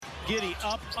Giddey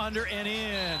up, under, and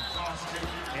in.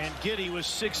 And Giddey was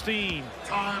 16.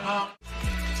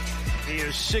 He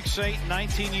is 6'8",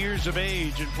 19 years of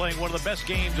age, and playing one of the best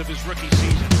games of his rookie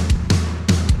season.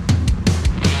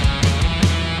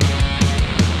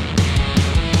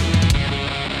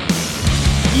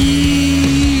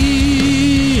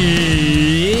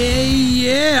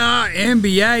 Yeah,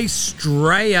 NBA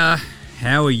Straya.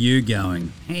 How are you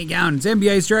going? How you going? It's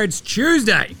NBA Straya. It's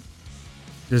Tuesday,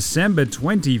 December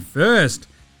 21st.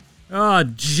 Oh,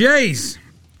 jeez.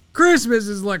 Christmas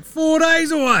is like 4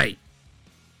 days away.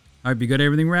 Hope you got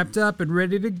everything wrapped up and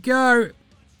ready to go.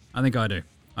 I think I do.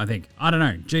 I don't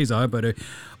know. Jeez, I hope I do.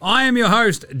 I am your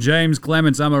host, James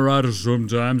Clements. I'm a writer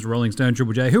sometimes, Rolling Stone,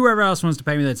 Triple J, whoever else wants to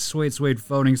pay me that sweet, sweet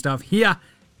folding stuff here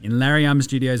in Larry Armour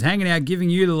Studios, hanging out, giving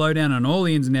you the lowdown on all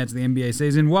the ins and outs of the NBA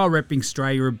season while repping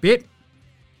Straya a bit.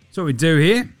 That's what we do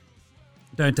here.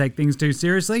 Don't take things too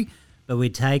seriously, but we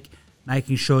take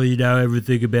making sure you know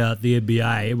everything about the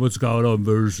NBA and what's going on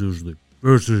very seriously.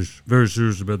 Very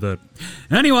serious about that.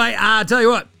 Anyway, I'll tell you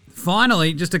what.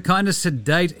 Finally, just a kind of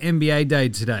sedate NBA day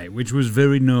today, which was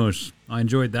very nice. I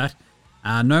enjoyed that.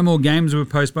 No more games were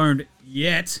postponed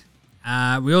yet.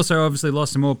 We also obviously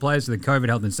lost some more players to the COVID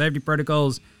health and safety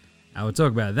protocols. We'll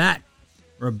talk about that.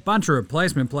 There were a bunch of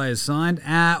replacement players signed.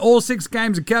 All 6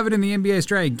 games are covered in the NBA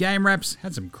Australia game wraps.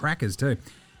 Had some crackers too.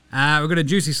 We've got a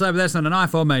juicy slab, but that's not a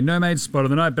knife. Old mate, no mate, spot of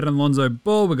the night, better than Lonzo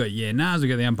Ball. We've got yeah, nahs. We've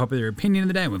got the unpopular opinion of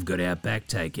the day. And we've got our back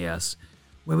takehouse,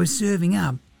 where we're serving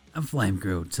up a flame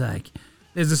grilled take.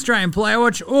 There's Australian Player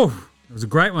Watch. Oh, it was a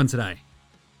great one today.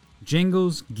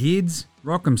 Jingles, Gids,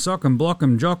 Rock'em, Sock'em,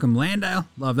 Block'em, Jock'em, Landale.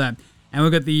 Love that. And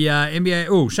we've got the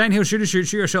NBA, Shane Hill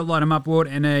Shoot Your Shot, Light 'em Up award,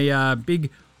 and a big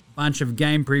bunch of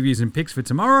game previews and picks for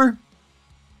tomorrow.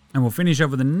 And we'll finish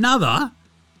off with another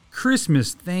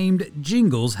Christmas-themed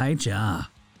Jingles HR.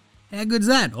 How good's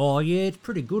that? Oh, yeah, it's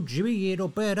pretty good, Jimmy. Yeah,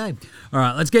 not bad, eh? All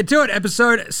right, let's get to it.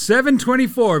 Episode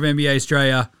 724 of NBA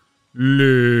Australia.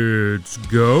 Let's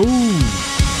go. The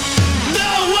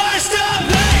worst of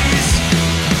these.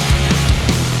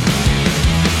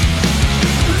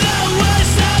 The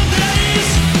worst of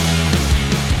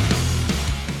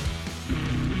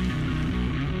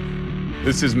these.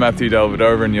 This is Matthew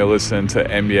Delvedova, and you're listening to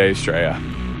NBA Australia.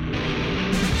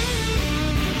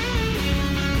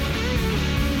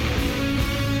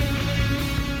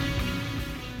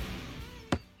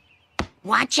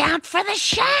 Watch out for the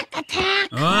Shack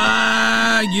attack.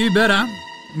 You better.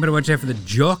 You better watch out for the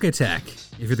Jock attack.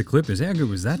 If you're the Clippers, how good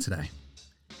was that today?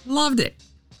 Loved it.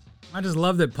 I just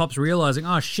love that Pop's realizing,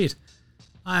 oh shit,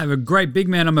 I have a great big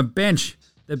man on my bench.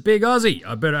 The big Aussie.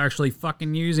 I better actually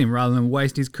fucking use him rather than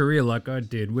waste his career like I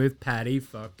did with Patty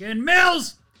fucking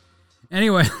Mills.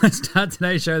 Anyway, let's start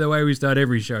today's show the way we start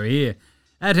every show here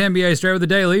at NBA Straight with the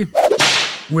Daily.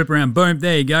 Whip around, boom,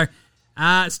 there you go.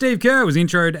 Steve Kerr was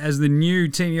introed as the new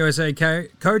Team USA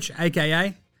coach,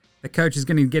 a.k.a. the coach is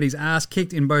going to get his ass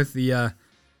kicked in both the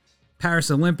Paris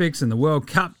Olympics and the World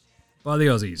Cup by the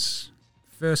Aussies.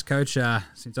 First coach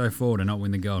since 2004 to not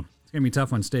win the gold. It's going to be a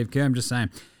tough one, Steve Kerr, I'm just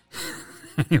saying.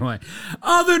 Anyway,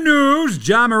 other news,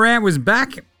 Ja Morant was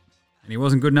back, and he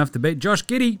wasn't good enough to beat Josh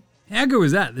Giddey. How good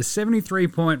was that? The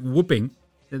 73-point whooping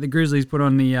that the Grizzlies put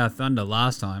on the Thunder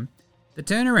last time. The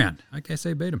turnaround.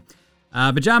 OKC beat him.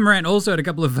 But Ja Morant also had a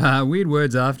couple of weird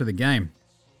words after the game.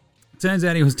 Turns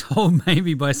out he was told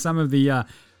maybe by some of the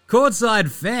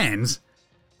courtside fans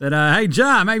that, hey,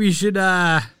 Ja, maybe you should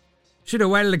have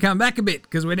waited to come back a bit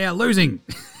because we're now losing.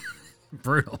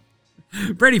 Brutal.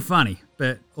 Pretty funny,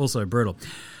 but also brutal.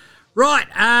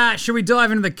 Right, should we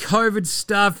dive into the COVID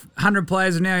stuff? 100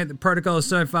 players have now hit the protocol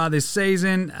so far this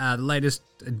season. The latest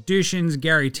additions,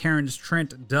 Gary Terrence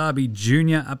Trent D'Arby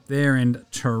Jr. up there in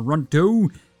Toronto.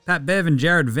 Pat Bev and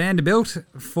Jared Vanderbilt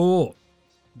for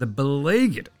the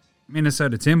beleaguered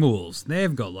Minnesota Timberwolves.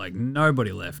 They've got like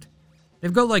nobody left.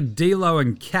 They've got like D'Lo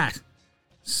and Cat.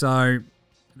 So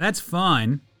that's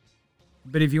fine.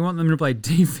 But if you want them to play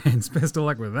defense, best of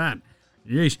luck with that.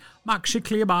 Yeesh. Mark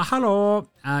Shikliaba,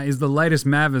 is the latest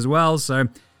Mav as well. So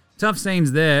tough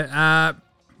scenes there.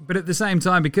 But at the same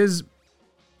time, because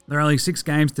there are only 6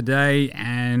 games today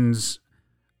and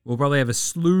we'll probably have a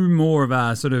slew more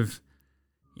of sort of,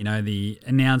 you know, the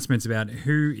announcements about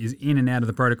who is in and out of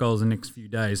the protocols in the next few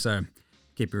days. So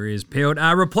keep your ears peeled.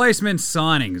 Replacement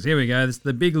signings. Here we go. This is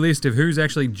the big list of who's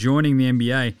actually joining the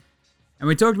NBA. And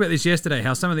we talked about this yesterday,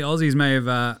 how some of the Aussies may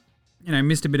have,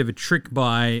 missed a bit of a trick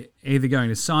by either going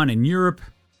to sign in Europe,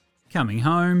 coming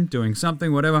home, doing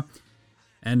something, whatever.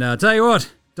 And tell you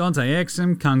what, Dante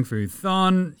Exum, Kung Fu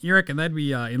Thon, you reckon they'd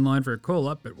be in line for a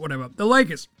call-up, but whatever. The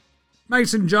Lakers.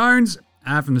 Mason Jones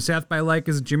from the South Bay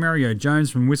Lakers, Jamario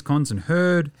Jones from Wisconsin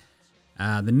Herd,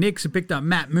 The Knicks have picked up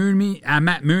Matt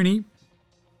Mooney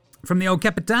from the old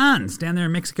Capitans down there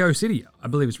in Mexico City. I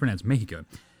believe it's pronounced Mexico.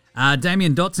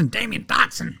 Damian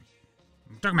Dotson.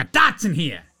 I'm talking about Dotson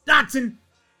here. Dotson.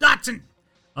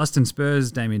 Austin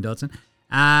Spurs, Damian Dotson.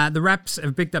 The Raps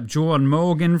have picked up Jordan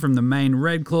Morgan from the Maine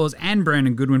Red Claws and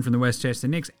Brandon Goodwin from the Westchester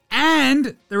Knicks.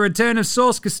 And the return of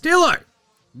Sauce Castillo,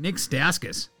 Nick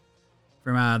Stauskas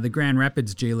from the Grand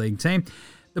Rapids G League team.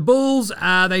 The Bulls,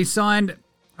 they signed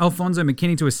Alfonso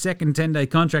McKinney to a second 10-day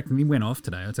contract, and he went off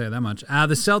today, I'll tell you that much.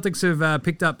 The Celtics have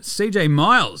picked up CJ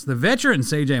Miles, the veteran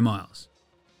CJ Miles.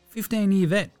 15-year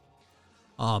vet.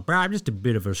 Oh, bro, I'm just a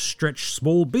bit of a stretch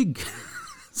small big.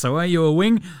 So are you a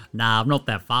wing? Nah, I'm not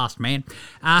that fast, man.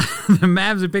 The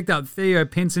Mavs have picked up Theo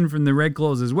Pinson from the Red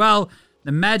Claws as well.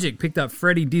 The Magic picked up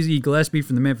Freddie Dizzy Gillespie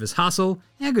from the Memphis Hustle.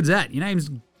 How good's that? Your name's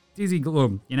Freddie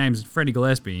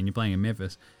Gillespie and you're playing in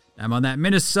Memphis. On that,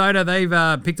 Minnesota,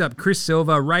 they've picked up Chris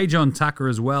Silva, Ray John Tucker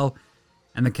as well.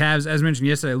 And the Cavs, as mentioned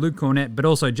yesterday, Luke Cornett, but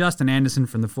also Justin Anderson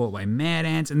from the Fort Wayne Mad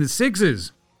Ants. And the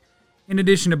Sixers, in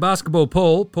addition to basketball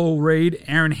Paul Reed,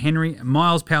 Aaron Henry,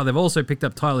 Miles Powell, they've also picked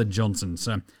up Tyler Johnson.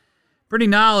 So pretty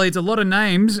gnarly. It's a lot of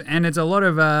names, and it's a lot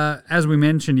of, as we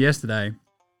mentioned yesterday,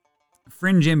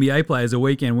 fringe NBA players are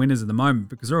weekend winners at the moment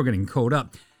because they're all getting called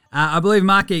up. I believe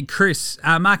Marquise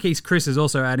Chris is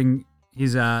also adding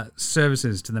his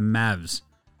services to the Mavs,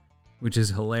 which is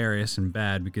hilarious and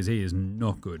bad because he is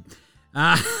not good.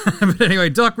 But anyway,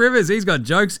 Doc Rivers, he's got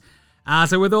jokes.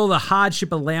 So with all the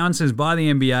hardship allowances by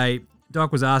the NBA,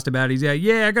 Doc was asked about it. He's like,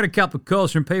 I got a couple of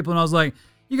calls from people, and I was like,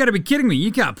 you got to be kidding me. You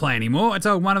can't play anymore. I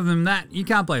told one of them that. You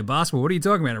can't play basketball. What are you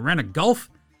talking about? A round of golf?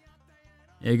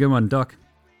 Yeah, good one, Doc.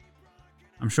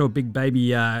 I'm sure big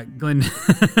baby Glenn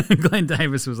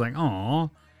Davis was like, aw,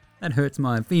 that hurts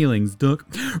my feelings, Doc.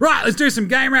 Right, let's do some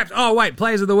game wraps. Oh, wait,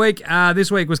 players of the week. This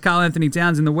week was Karl Anthony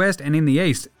Towns in the West, and in the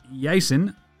East,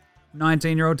 Jason,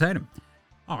 19-year-old Tatum.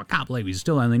 Oh, I can't believe he's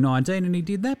still only 19 and he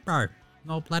did that, bro.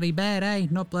 Not bloody bad, eh?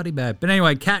 Not bloody bad. But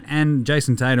anyway, Kat and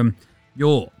Jason Tatum,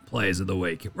 your players of the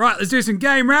week. Right, let's do some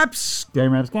game wraps.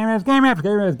 Game wraps.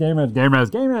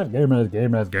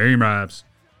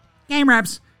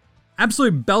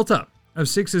 Absolute belter of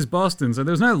Sixers Boston. So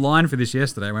there was no line for this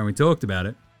yesterday when we talked about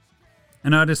it.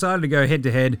 And I decided to go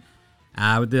head-to-head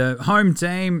with the home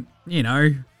team,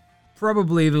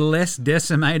 probably less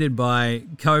decimated by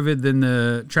COVID than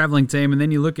the traveling team. And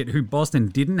then you look at who Boston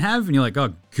didn't have, and you're like,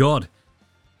 oh, God.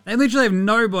 They literally have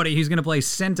nobody who's going to play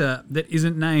center that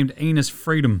isn't named Enes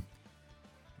Freedom.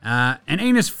 And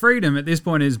Enes Freedom at this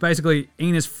point is basically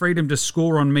Enes Freedom to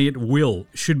score on me at will.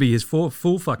 Should be his full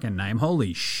fucking name.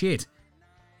 Holy shit.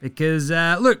 Because,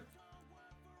 look,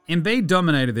 Embiid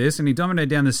dominated this, and he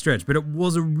dominated down the stretch, but it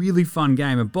was a really fun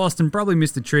game. And Boston probably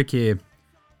missed a trick here.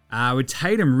 With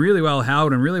Tatum really well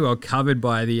held and really well covered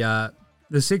by the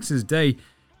Sixers D.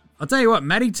 I'll tell you what,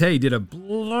 Matty T did a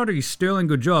bloody sterling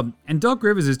good job. And Doc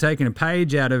Rivers has taken a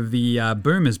page out of the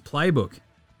Boomers playbook,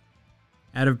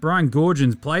 out of Brian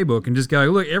Goorjian's playbook, and just go,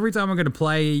 look, every time I'm going to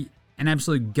play an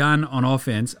absolute gun on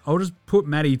offense, I'll just put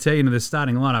Matty T into the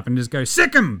starting lineup and just go,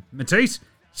 sick him, Matisse,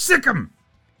 sick him.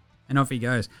 And off he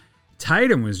goes.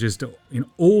 Tatum was just in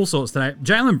all sorts today.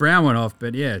 Jaylen Brown went off,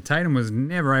 but yeah, Tatum was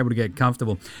never able to get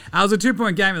comfortable. It was a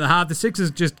 2-point game at the half. The Sixers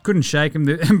just couldn't shake him.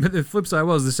 But the flip side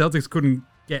was the Celtics couldn't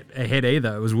get ahead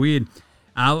either. It was weird.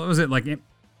 What was it like?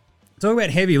 Talk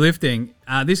about heavy lifting.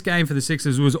 This game for the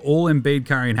Sixers was all Embiid,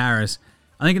 Curry, and Harris.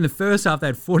 I think in the first half they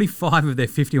had 45 of their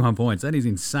 51 points. That is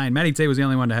insane. Matty T was the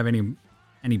only one to have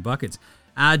any buckets.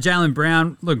 Jaylen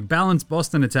Brown, look, balanced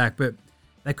Boston attack, but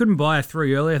they couldn't buy a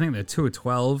 3 early. I think they're 2 of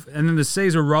 12. And then the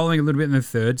C's were rolling a little bit in the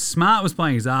third. Smart was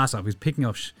playing his ass off. He was picking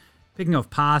off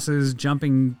passes,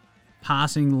 jumping,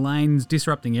 passing lanes,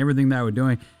 disrupting everything they were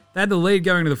doing. They had the lead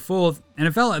going to the fourth, and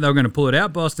it felt like they were going to pull it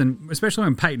out, Boston, especially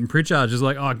when Peyton Pritchard was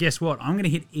like, oh, guess what? I'm going to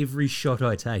hit every shot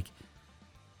I take.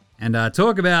 And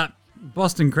talk about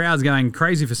Boston crowds going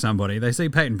crazy for somebody. They see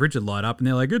Peyton Pritchard light up, and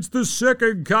they're like, it's the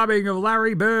second coming of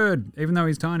Larry Bird, even though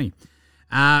he's tiny.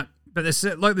 But the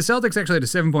Celtics actually had a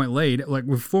 7-point lead,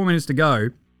 with 4 minutes to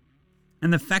go.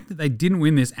 And the fact that they didn't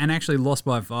win this and actually lost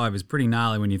by 5 is pretty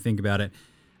gnarly when you think about it.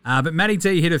 But Matty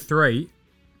T hit a 3,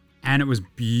 and it was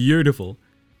beautiful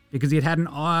because he had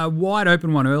a wide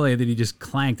open one earlier that he just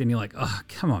clanked, and you're like, oh,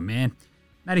 come on, man.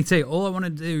 Matty T, all I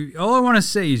want to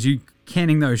see is you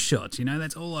canning those shots.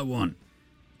 That's all I want.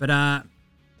 But,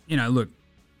 look,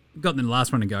 got the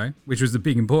last one to go, which was the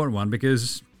big important one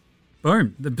because,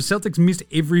 boom, the Celtics missed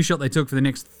every shot they took for the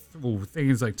next, I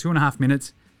think it's 2.5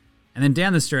 minutes. And then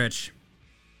down the stretch,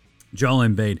 Joel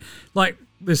Embiid.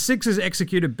 The Sixers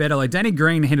executed better. Danny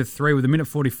Green hit a 3 with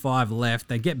 1:45 left.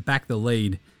 They get back the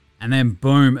lead. And then,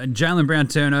 boom, a Jaylen Brown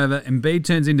turnover. Embiid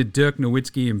turns into Dirk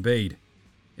Nowitzki Embiid.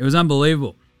 It was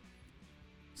unbelievable.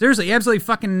 Seriously, he absolutely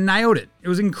fucking nailed it. It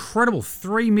was incredible.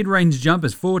 3 mid-range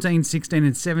jumpers, 14, 16,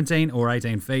 and 17, or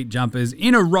 18 feet jumpers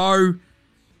in a row.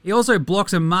 He also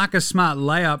blocks a Marcus Smart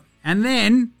layup and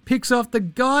then picks off the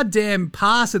goddamn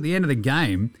pass at the end of the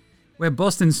game where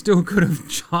Boston still could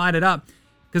have tied it up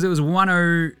because it was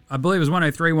 1-0, I believe it was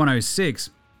 103, 106.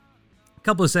 A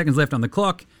couple of seconds left on the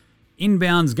clock.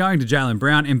 Inbounds going to Jaylen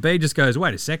Brown. Embiid just goes,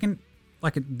 wait a second.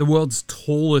 Like the world's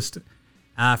tallest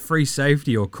free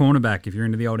safety or cornerback if you're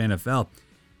into the old NFL.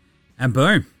 And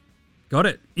boom. Got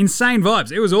it. Insane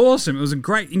vibes. It was awesome. It was a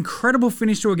great, incredible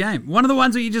finish to a game. One of the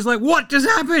ones where you're just like, what just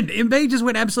happened? Embiid just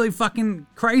went absolutely fucking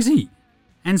crazy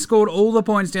and scored all the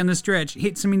points down the stretch,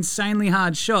 hit some insanely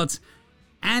hard shots,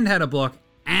 and had a block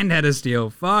and had a steal.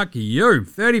 Fuck you.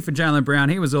 30 for Jaylen Brown.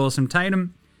 He was awesome.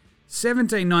 Tatum,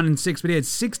 17, 9, and 6, but he had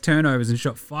 6 turnovers and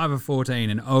shot 5 of 14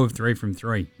 and 0 of 3 from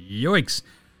 3. Yoicks.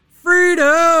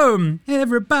 Freedom,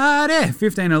 everybody.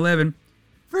 15, 11.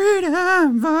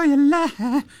 Freedom for your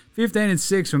life. 15 and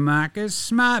 6 for Marcus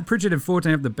Smart. Pritchard had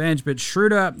 14 off the bench, but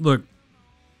Schroeder, look,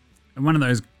 one of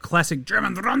those classic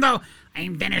German Rondo,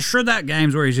 I'm Dennis Schroeder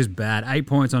games where he's just bad. 8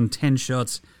 points on 10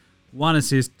 shots, 1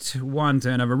 assist, 1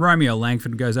 turnover. Romeo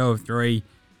Langford goes 0 of 3.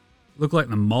 Looked like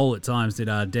the mole at times,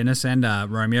 did Dennis and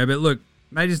Romeo, but look,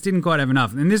 they just didn't quite have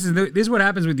enough. And this is what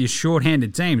happens with your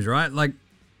short-handed teams, right? Like,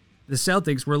 the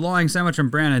Celtics relying so much on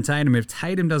Brown and Tatum. If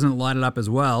Tatum doesn't light it up as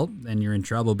well, then you're in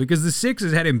trouble. Because the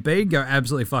Sixers had Embiid go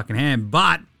absolutely fucking ham,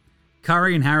 but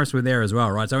Curry and Harris were there as well,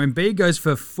 right? So Embiid goes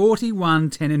for 41,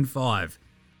 10, and 5.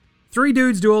 3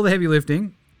 dudes do all the heavy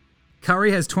lifting.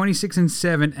 Curry has 26 and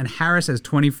 7, and Harris has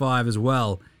 25 as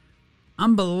well.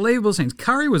 Unbelievable scenes.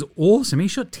 Curry was awesome. He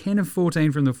shot 10 of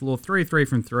 14 from the floor, 3 of 3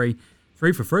 from 3,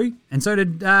 3 for free. And so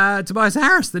did Tobias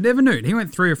Harris, the Never Nude. He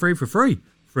went 3 of 3 for free.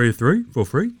 3 of 3 for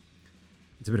free.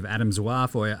 It's a bit of Adam Zwar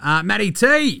for you. Matty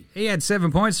T, he had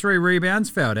 7 points, 3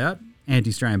 rebounds, fouled out.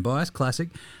 Anti-Australian bias, classic.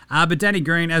 But Danny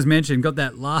Green, as mentioned, got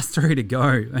that last 3 to go.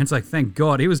 And it's like, thank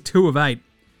God. He was 2 of 8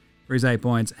 for his 8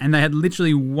 points. And they had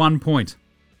literally 1 point.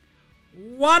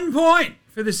 1 point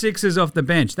for the Sixers off the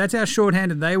bench. That's how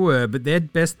shorthanded they were. But their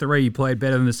best 3 played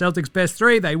better than the Celtics' best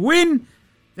 3. They win.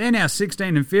 They're now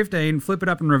 16 and 15. Flip it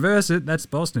up and reverse it. That's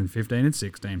Boston, 15 and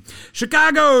 16.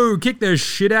 Chicago kicked the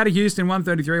shit out of Houston,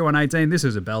 133-118. This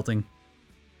is a belting.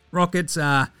 Rockets,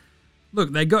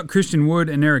 look, they got Christian Wood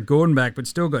and Eric Gordon back, but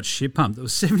still got shit pumped. It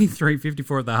was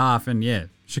 73-54 at the half, and yeah,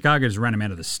 Chicago just ran him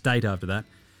out of the state after that.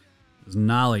 It was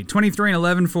gnarly. 23 and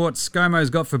 11 for what ScoMo's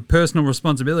got for personal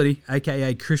responsibility,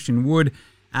 a.k.a. Christian Wood.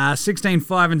 16,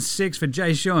 5, and 6 for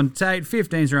Jay Sean Tate.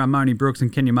 15s for Armoni Brooks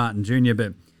and Kenya Martin Jr.,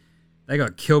 but they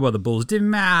got killed by the Bulls.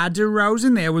 DeMar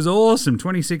DeRozan there was awesome.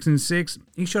 26 and 6.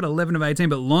 He shot 11 of 18,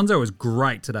 but Lonzo was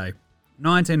great today.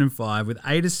 19 and 5 with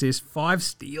 8 assists, 5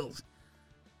 steals.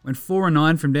 Went 4 and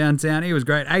 9 from downtown. He was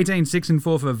great. 18, 6 and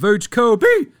 4 for Vooch.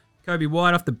 Kobe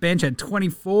White off the bench had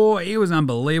 24. He was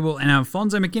unbelievable. And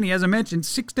Alfonso McKinney, as I mentioned,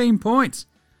 16 points.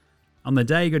 On the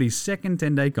day, he got his second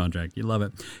 10-day contract. You love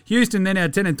it. Houston then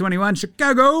had 10 and 21.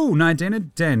 Chicago, 19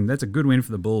 and 10. That's a good win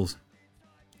for the Bulls.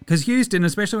 Because Houston,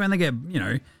 especially when they get,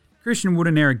 Christian Wood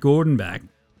and Eric Gordon back,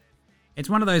 it's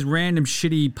one of those random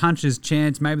shitty punches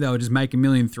chance. Maybe they'll just make a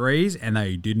million threes, and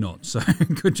they did not. So,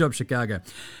 good job, Chicago.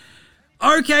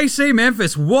 OKC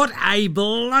Memphis, what a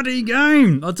bloody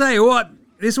game. I'll tell you what,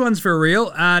 this one's for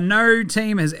real. No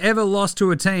team has ever lost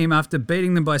to a team after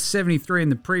beating them by 73 in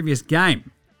the previous game.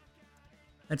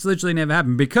 That's literally never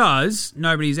happened because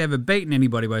nobody's ever beaten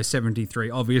anybody by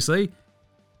 73, obviously.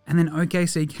 And then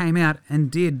OKC came out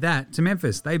and did that to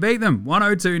Memphis. They beat them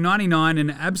 102-99 in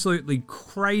an absolutely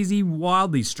crazy,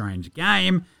 wildly strange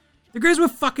game. The Grizz were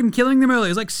fucking killing them early. It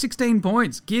was like 16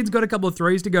 points. Kids got a couple of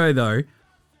threes to go, though.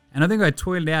 And I think I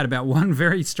tweeted out about one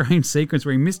very strange sequence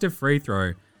where he missed a free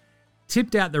throw,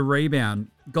 tipped out the rebound,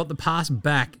 got the pass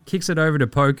back, kicks it over to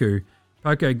Poku.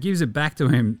 Poku gives it back to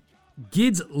him.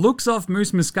 Gids looks off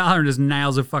Moose Muscala and just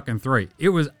nails a fucking 3. It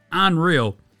was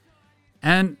unreal.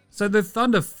 And so the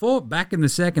Thunder fought back in the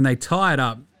second. They tie it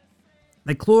up.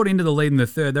 They clawed into the lead in the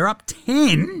third. They're up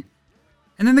 10.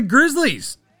 And then the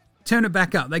Grizzlies turn it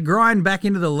back up. They grind back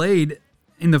into the lead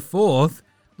in the fourth.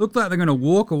 Looked like they're going to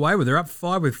walk away with it. They're up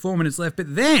 5 with 4 minutes left.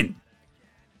 But then,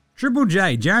 Triple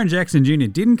J, Jaren Jackson Jr.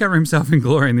 didn't cover himself in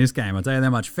glory in this game. I'll tell you that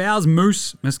much. Fouls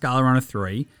Moose Muscala on a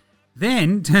 3.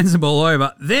 Then turns the ball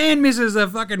over. Then misses a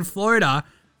fucking floater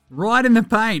right in the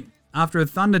paint after a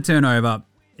Thunder turnover.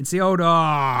 It's the old,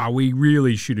 we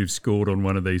really should have scored on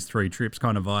one of these 3 trips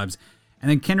kind of vibes.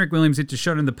 And then Kenrick Williams hits a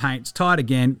shot in the paint. It's tied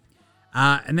again.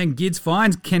 And then Gids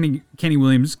finds Kenny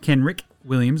Williams, Kenrick,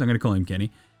 Williams, I'm going to call him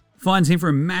Kenny, finds him for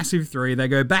a massive three. They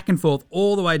go back and forth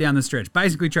all the way down the stretch,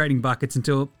 basically trading buckets and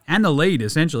the lead,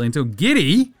 essentially, until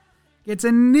Giddey gets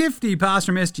a nifty pass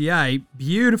from SGA.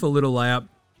 Beautiful little layup.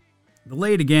 The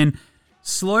lead again.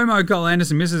 Slow-mo Cole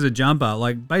Anderson misses a jumper.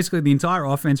 Like, basically the entire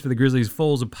offense for the Grizzlies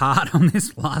falls apart on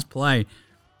this last play.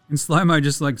 And slow-mo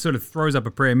just, like, sort of throws up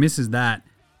a prayer, misses that.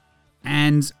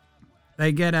 And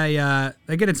they get a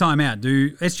timeout.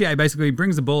 SGA basically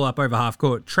brings the ball up over half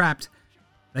court, trapped.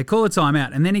 They call a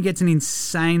timeout, and then he gets an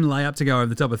insane layup to go over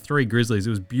the top of 3 Grizzlies. It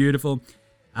was beautiful.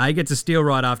 He gets a steal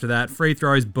right after that. Free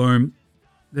throws, boom.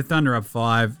 The Thunder up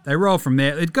 5. They roll from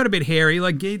there. It got a bit hairy.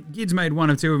 Like, Gidd's made 1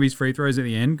 or 2 of his free throws at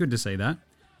the end. Good to see that.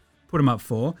 Put him up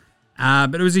 4.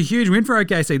 But it was a huge win for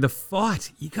OKC. The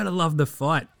fight. You got to love the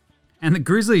fight. And the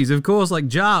Grizzlies, of course,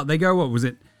 like Ja, they go, what was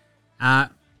it?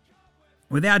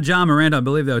 Without Ja Morant, I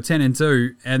believe they were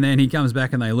 10-2. And then he comes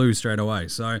back and they lose straight away.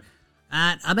 So,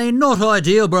 I mean, not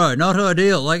ideal, bro. Not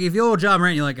ideal. Like, if you're Ja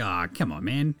Morant, you're like, oh, come on,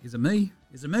 man. Is it me?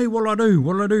 Is it me? What'll I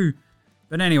do?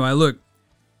 But anyway, look.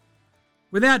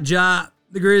 Without Ja,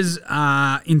 the Grizz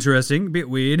are interesting, a bit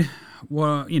weird,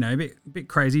 well, you know, a bit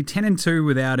crazy. 10-2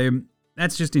 without him,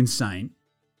 that's just insane.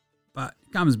 But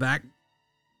comes back.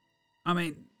 I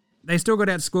mean, they still got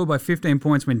outscored by 15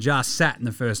 points when Ja sat in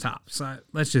the first half. So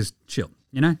let's just chill,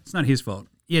 you know? It's not his fault.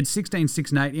 He had 16,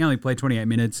 6, and 8. He only played 28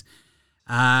 minutes.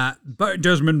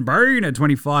 Desmond Bain at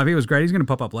 25. He was great. He's going to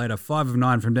pop up later. 5 of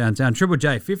 9 from downtown. Triple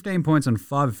J, 15 points on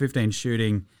 5 of 15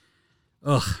 shooting.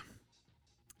 Ugh.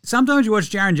 Sometimes you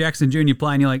watch Jaren Jackson Jr.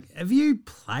 play and you're like, have you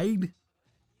played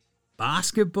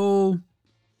basketball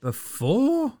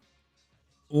before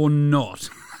or not?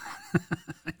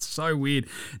 It's so weird.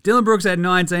 Dylan Brooks had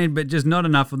 19, but just not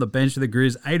enough on the bench for the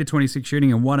Grizz. 8 of 26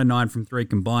 shooting and 1 of 9 from 3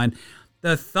 combined.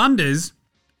 The Thunders,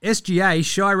 SGA,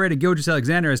 Shai Redder,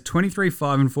 Gilgeous-Alexander has 23,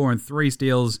 5 and 4 and 3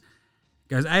 steals.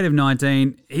 Goes 8 of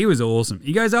 19. He was awesome.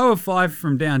 He goes 0 of 5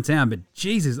 from downtown, but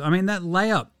Jesus, I mean, that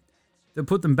layup that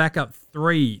put them back up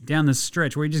 3 down the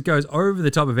stretch where he just goes over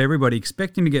the top of everybody,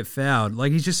 expecting to get fouled.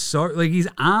 Like, he's just so, like, his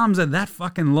arms are that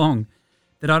fucking long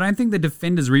that I don't think the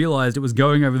defenders realized it was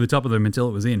going over the top of them until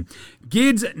it was in.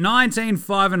 Gids, 19,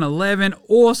 5 and 11.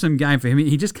 Awesome game for him.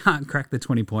 He just can't crack the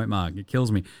 20-point mark. It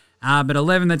kills me. But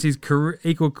 11, that's his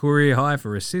equal career high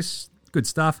for assists. Good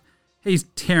stuff. He's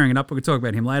tearing it up. We can talk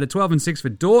about him later. 12 and 6 for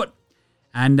Dort.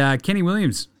 And Kenny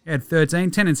Williams had 13,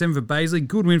 10 and 7 for Baisley.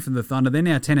 Good win for the Thunder. They're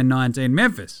now 10 and 19.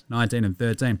 Memphis, 19 and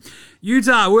 13.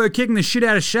 Utah were kicking the shit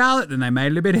out of Charlotte, then they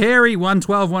made it a bit hairy.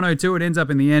 112-102. It ends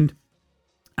up in the end.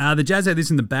 The Jazz had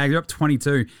this in the bag. They're up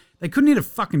 22. They couldn't hit a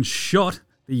fucking shot,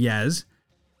 the Jazz.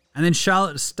 And then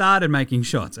Charlotte started making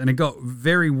shots, and it got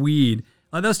very weird.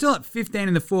 Like, they were still at 15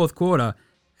 in the fourth quarter.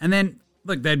 And then,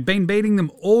 look, they'd been beating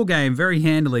them all game very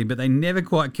handily, but they never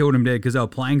quite killed them dead because they were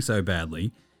playing so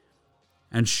badly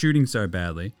and shooting so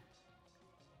badly.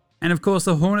 And of course,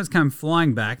 the Hornets come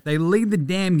flying back. They lead the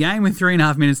damn game with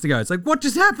 3.5 minutes to go. It's like, what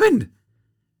just happened?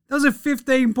 That was a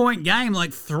 15-point game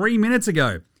like 3 minutes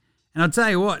ago. And I'll tell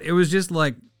you what, it was just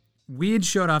like weird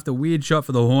shot after weird shot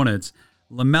for the Hornets.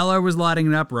 LaMelo was lighting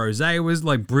it up. Rose was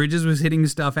like, Bridges was hitting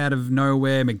stuff out of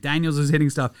nowhere. McDaniels was hitting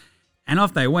stuff. And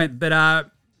off they went.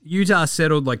 But Utah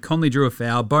settled. Like, Conley drew a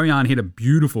foul. Bojan hit a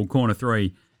beautiful corner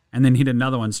 3 and then hit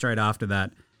another one straight after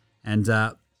that. And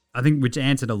I think which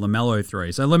answered a LaMelo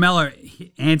 3. So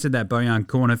LaMelo answered that Bojan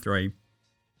corner 3,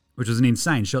 which was an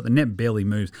insane shot. The net barely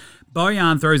moves.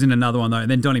 Bojan throws in another one, though, and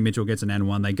then Donnie Mitchell gets an and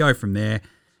one. They go from there.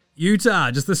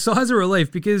 Utah, just the size of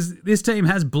relief because this team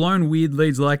has blown weird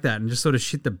leads like that and just sort of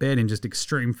shit the bed in just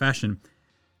extreme fashion.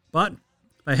 But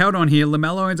they held on here.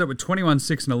 LaMelo ends up with 21,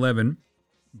 6, and 11.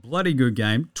 Bloody good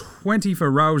game. 20 for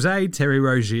Rose, Terry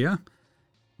Rozier.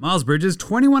 Miles Bridges,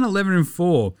 21, 11, and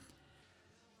 4.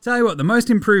 Tell you what, the Most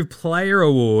Improved Player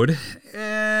Award,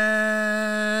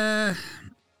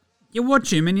 you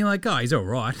watch him and you're like, oh, he's all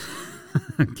right.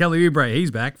 Kelly Oubre, he's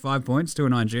back, 5 points, 2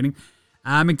 and 9 shooting.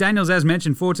 McDaniels, as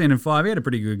mentioned, 14 and 5. He had a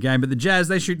pretty good game, but the Jazz,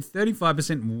 they shoot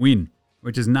 35% win,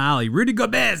 which is gnarly. Rudy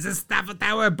Gobert, the Stafford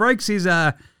Tower, breaks his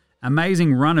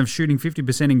amazing run of shooting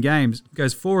 50% in games,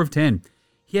 goes 4 of 10.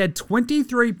 He had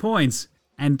 23 points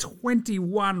and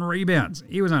 21 rebounds.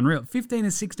 He was unreal. 15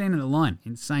 and 16 at the line.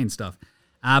 Insane stuff.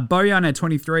 Bojan had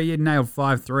 23. He had nailed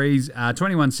 5 threes.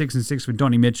 21, 6, and 6 for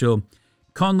Donnie Mitchell.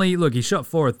 Conley, look, he shot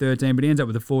 4 of 13, but he ends up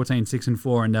with a 14, 6, and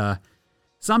 4. And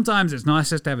sometimes it's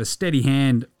nice just to have a steady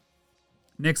hand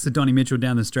next to Donnie Mitchell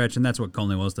down the stretch, and that's what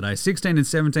Conley was today. 16 and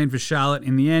 17 for Charlotte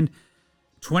in the end.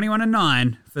 21 and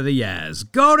 9 for the Jazz.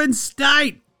 Golden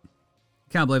State!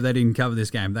 Can't believe they didn't cover this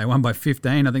game. They won by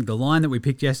 15. I think the line that we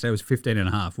picked yesterday was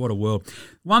 15.5. What a world.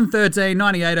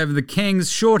 113-98 over the Kings.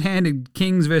 Short-handed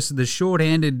Kings versus the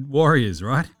short-handed Warriors,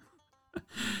 right?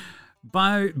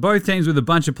 Both teams with a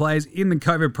bunch of players in the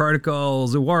COVID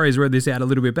protocols. The Warriors read this out a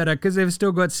little bit better because they've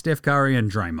still got Steph Curry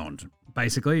and Draymond,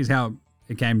 basically, is how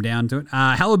it came down to it.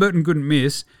 Halliburton couldn't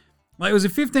miss. It was a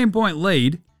 15-point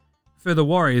lead for the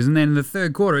Warriors, and then in the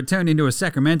third quarter, it turned into a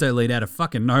Sacramento lead out of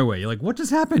fucking nowhere. You're like, what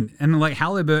just happened? And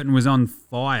Halliburton was on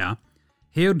fire.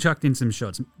 Hield chucked in some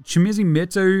shots. Chimizi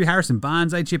Metu, Harrison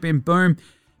Barnes, they chip in, boom.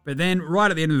 But then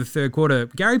right at the end of the third quarter,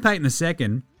 Gary Payton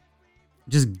II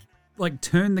just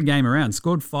turned the game around,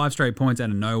 scored 5 straight points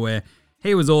out of nowhere.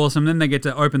 He was awesome. Then they get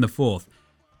to open the fourth.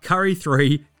 Curry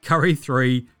 3, Curry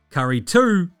 3, Curry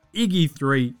 2, Iggy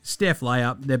 3, Steph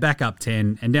layup. They're back up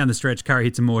 10, and down the stretch, Curry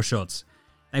hit some more shots.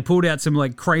 They pulled out some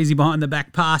crazy behind the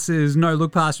back passes, no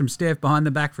look pass from Steph behind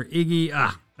the back for Iggy.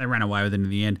 They ran away with it in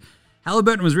the end.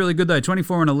 Halliburton was really good though,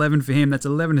 24 and 11 for him. That's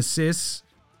 11 assists.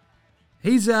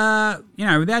 He's without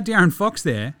De'Aaron Fox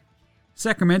there,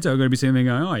 Sacramento are going to be sitting there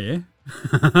going, oh yeah,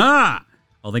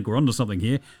 I think we're onto something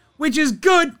here, which is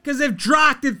good because they've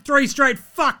drafted 3 straight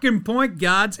fucking point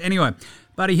guards. Anyway,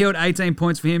 Buddy Hield 18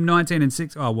 points for him, 19 and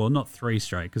 6. Oh well, not 3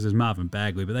 straight because there's Marvin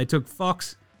Bagley, but they took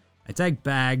Fox, they take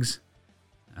Bags.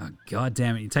 Oh, God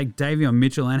damn it. You take Davion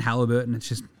Mitchell and Halliburton. It's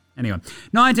just... Anyway.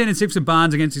 19 and 6 for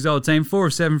Barnes against his old team. 4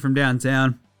 of 7 from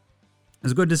downtown. It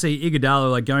was good to see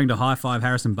Iguodala going to high-five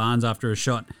Harrison Barnes after a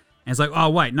shot. And it's like, oh,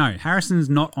 wait, no. Harrison's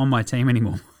not on my team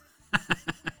anymore.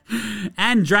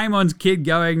 And Draymond's kid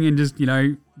going and just,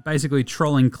 basically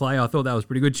trolling Clay. I thought that was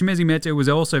pretty good. Chimizi Metu was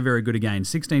also very good again.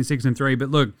 16, 6 and 3.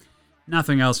 But look...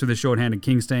 Nothing else for the short-handed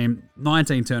Kings team.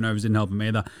 19 turnovers didn't help them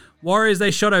either. Warriors,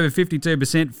 they shot over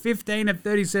 52%. 15 of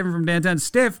 37 from downtown.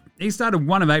 Steph, he started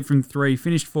 1 of 8 from 3.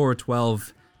 Finished 4 of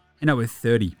 12. Ended up with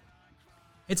 30.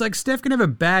 It's like Steph can have a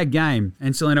bad game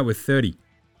and still end up with 30.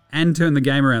 And turn the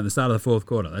game around at the start of the fourth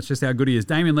quarter. That's just how good he is.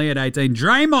 Damian Lee at 18.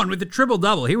 Draymond with the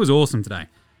triple-double. He was awesome today.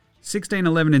 16,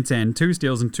 11 and 10. 2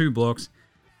 steals and 2 blocks.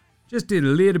 Just did a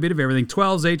little bit of everything.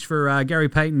 12s each for Gary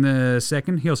Payton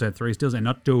II. He also had 3 steals and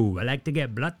not 2. I like to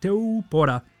get blood to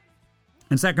Porter.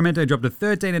 And Sacramento dropped to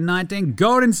 13 and 19.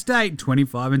 Golden State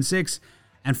 25 and 6.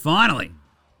 And finally,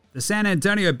 the San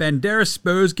Antonio Banderas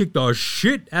Spurs kicked the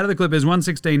shit out of the Clippers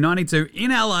 116-92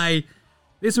 in LA.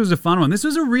 This was a fun one. This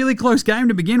was a really close game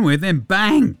to begin with. Then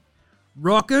bang!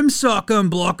 Rock'em, sock'em,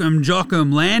 block'em,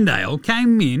 jock'em, Landale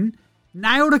came in.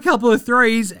 Nailed a couple of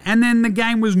 3s, and then the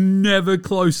game was never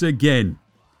close again.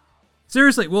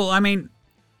 Seriously, well,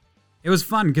 it was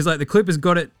fun because the Clippers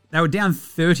got it. They were down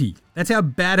 30. That's how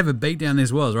bad of a beatdown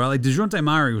this was, right? DeJounte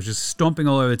Murray was just stomping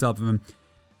all over the top of them.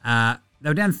 They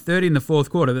were down 30 in the fourth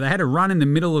quarter, but they had a run in the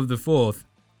middle of the fourth.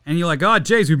 And you're like, oh,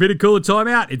 geez, we better call a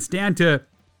timeout. It's down to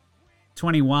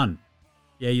 21.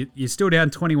 Yeah, you're still down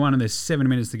 21 and there's 7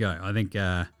 minutes to go. I think,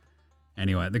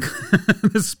 anyway,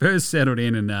 the Spurs settled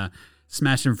in and...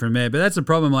 smash him from there. But that's the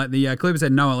problem. The Clippers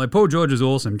had no one. Paul George was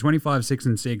awesome. 25, 6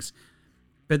 and 6.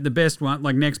 But the best one,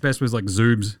 next best was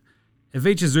Zoobs.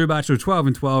 Ivica Zubac was 12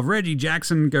 and 12. Reggie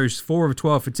Jackson goes 4 of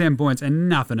 12 for 10 points and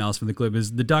nothing else for the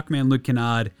Clippers. The Duckman, Luke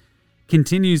Kennard,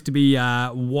 continues to be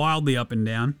wildly up and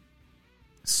down.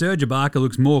 Serge Ibaka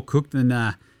looks more cooked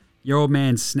than your old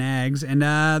man Snags. And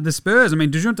the Spurs,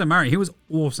 DeJounte Murray, he was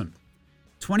awesome.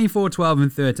 24, 12,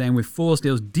 and 13 with 4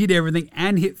 steals, did everything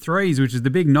and hit 3s, which is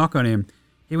the big knock on him.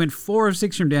 He went 4 of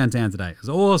 6 from downtown today. It was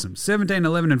awesome. 17,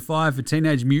 11, and 5 for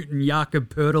Teenage Mutant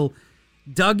Jakob Poeltl.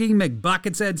 Dougie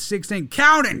McBuckets had 16.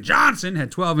 Keldon Johnson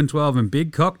had 12 and 12, and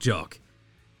Big Cock Jock.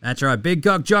 That's right, Big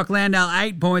Cock Jock Landale,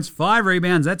 8 points, 5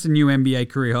 rebounds. That's a new NBA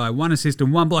career high. 1 assist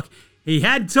and 1 block. He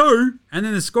had 2, and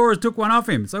then the scorers took 1 off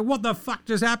him. So what the fuck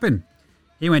just happened?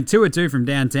 He went 2 of 2 from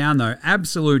downtown, though.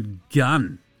 Absolute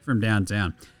gun from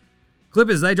downtown.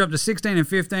 Clippers, they dropped to 16 and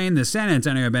 15. The San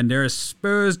Antonio Banderas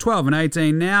Spurs, 12 and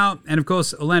 18 now. And of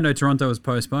course, Orlando-Toronto was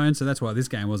postponed, so that's why this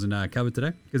game wasn't covered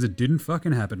today, because it didn't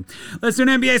fucking happen. Let's do an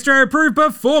NBA Australia approved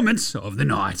performance of the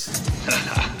night.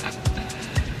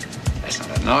 That's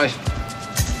not a knife.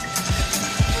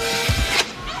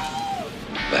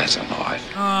 That's a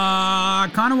knife.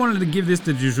 I kind of wanted to give this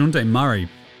to DeJounte Murray,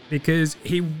 because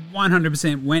he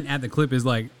 100% went at the Clippers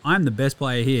like, I'm the best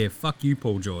player here. Fuck you,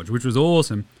 Paul George, which was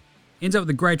awesome. Ends up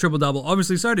with a great triple-double.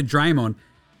 Obviously, so did Draymond.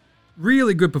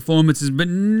 Really good performances, but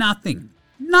nothing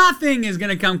is going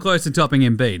to come close to topping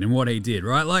Embiid and what he did,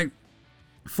 right?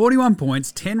 41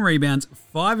 points, 10 rebounds,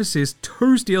 5 assists,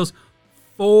 2 steals,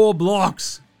 4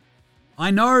 blocks. I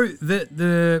know that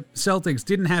the Celtics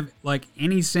didn't have,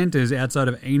 any centers outside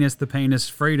of Enes the Penis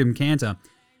Freedom Cantor.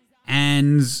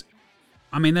 And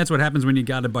I mean, that's what happens when you're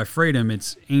guarded by freedom.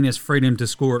 It's Enos freedom to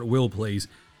score at will, please.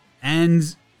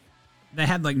 And they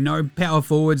had like no power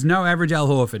forwards, no average Al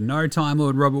Horford, no Time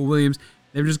Lord Robert Williams.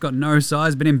 They've just got no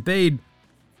size. But Embiid,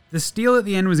 the steal at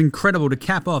the end was incredible to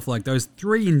cap off like those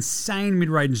 3 insane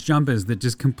mid-range jumpers that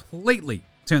just completely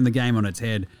turned the game on its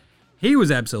head. He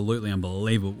was absolutely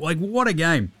unbelievable. Like, what a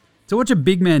game. To watch a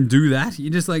big man do that,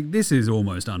 you're just like, this is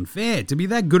almost unfair. To be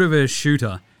that good of a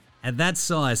shooter at that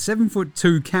size,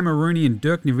 7'2" Cameroonian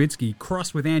Dirk Nowitzki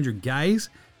crossed with Andrew Gaze.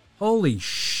 Holy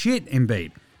shit,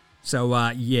 Embiid. So,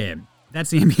 yeah,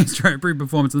 that's the NBA Straight Proof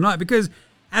performance of the night because,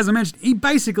 as I mentioned, he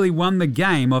basically won the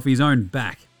game off his own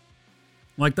back.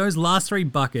 Like, those last 3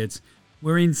 buckets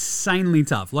were insanely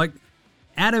tough. Like,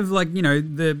 out of, like, you know,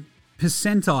 the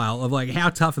percentile of, like, how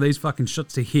tough are these fucking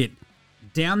shots to hit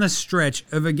down the stretch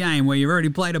of a game where you've already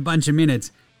played a bunch of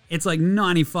minutes, it's like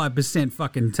 95%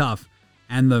 fucking tough.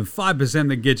 And the 5%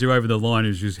 that gets you over the line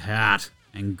is just heart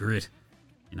and grit.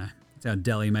 You know, that's how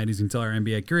Delhi made his entire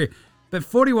NBA career. But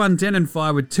 41, 10, and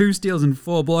 5 with 2 steals and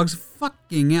 4 blocks.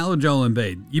 Fucking hell, Joel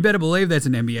Embiid. You better believe that's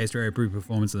an NBA Stereo Proof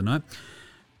performance of the night.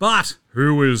 But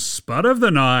who was Spud of the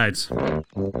night? Spud,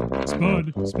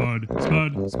 Spud, Spud,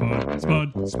 Spud, Spud,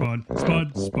 Spud,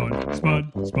 Spud, Spud, Spud,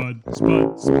 Spud,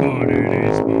 Spud, Spud, it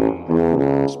is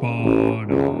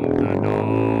Spud of the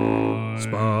night.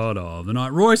 Spud of the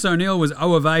night. Royce O'Neal was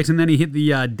 0 of 8, and then he hit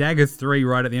the dagger 3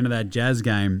 right at the end of that Jazz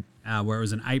game, where it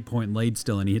was an 8-point lead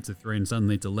still, and he hits a 3, and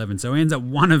suddenly it's 11. So he ends up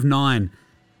 1 of 9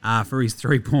 for his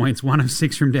 3 points, 1 of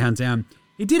 6 from downtown.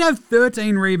 He did have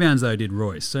 13 rebounds, though, did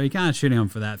Royce, so you can't shoot him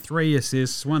for that. 3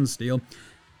 assists, 1 steal.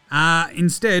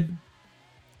 Instead,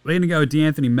 we're going to go with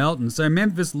DeAnthony Melton. So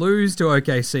Memphis lose to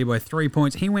OKC by 3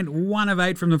 points. He went 1 of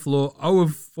 8 from the floor, 0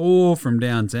 of 4 from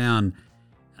downtown.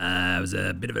 It was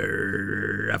a bit of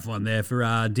a rough one there for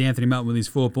DeAnthony Melton with his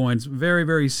 4 points. Very,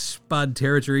 very Spud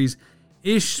territories.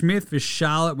 Ish Smith for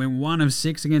Charlotte went 1 of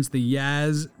 6 against the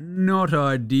Jazz. Not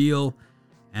ideal.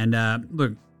 And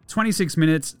look, 26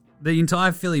 minutes, the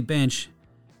entire Philly bench.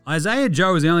 Isaiah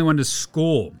Joe was the only one to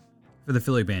score for the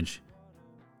Philly bench.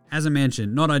 As I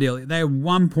mentioned, not ideal. They had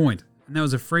 1 point, and that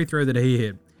was a free throw that he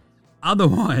hit.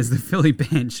 Otherwise, the Philly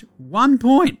bench, 1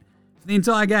 point for the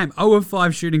entire game. 0 of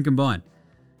 5 shooting combined.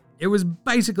 It was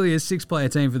basically a 6-player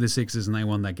team for the Sixers, and they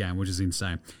won that game, which is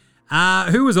insane.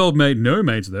 Who was old mate no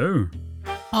mates, though?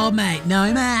 Old mate,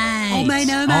 no mates. Old mate,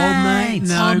 no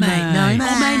mates. Old mate, no mates.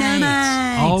 Old mate, no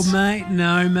mates. Old mate,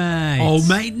 no mates. Old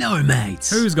mate, no mates.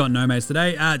 Who's got no mates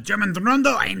today? German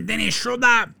Rondo and Dennis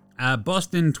Schroeder.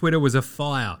 Boston Twitter was a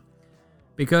fire.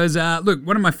 Because, look,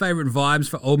 one of my favourite vibes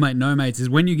for old mate no mates is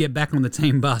when you get back on the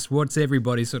team bus, what's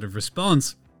everybody's sort of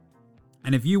response?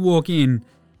 And if you walk in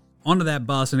onto that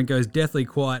bus and it goes deathly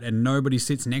quiet and nobody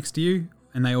sits next to you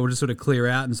and they all just sort of clear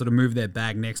out and sort of move their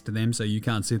bag next to them so you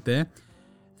can't sit there,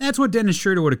 that's what Dennis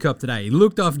Schroeder would have copped today. He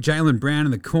looked off Jaylen Brown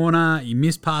in the corner. He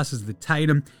missed passes to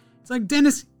Tatum. It's like,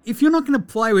 Dennis, if you're not going to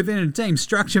play within a team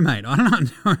structure, mate, I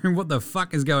don't know what the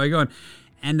fuck is going on.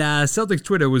 And Celtics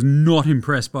Twitter was not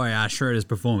impressed by Schroeder's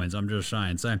performance, I'm just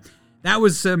saying. So that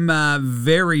was some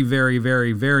very, very,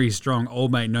 very, very strong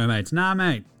old mate, no mates. Nah,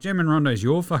 mate, German Rondo's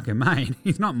your fucking mate.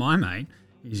 He's not my mate.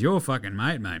 He's your fucking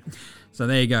mate. So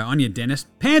there you go. On your Dennis.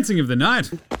 Pantsing of the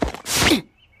night.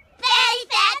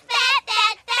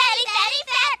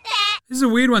 This is a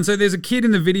weird one. So there's a kid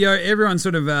in the video. Everyone's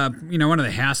sort of, one of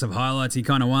the House of Highlights-y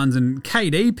kind of ones, and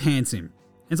KD pants him.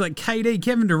 It's like KD,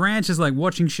 Kevin Durant's just like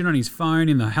watching shit on his phone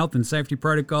in the health and safety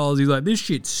protocols. He's like, this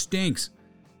shit stinks.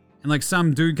 And like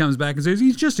some dude comes back and says,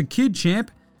 he's just a kid,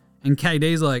 champ. And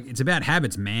KD's like, it's about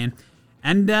habits, man.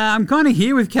 And I'm kind of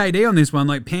here with KD on this one,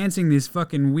 like pantsing this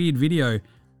fucking weird video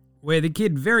where the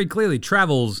kid very clearly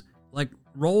travels, like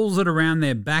rolls it around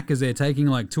their back as they're taking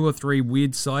like 2 or 3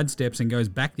 weird side steps and goes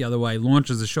back the other way,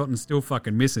 launches a shot and still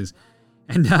fucking misses.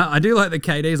 And I do like that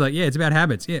KD's like, yeah, it's about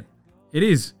habits. Yeah, it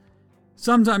is.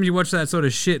 Sometimes you watch that sort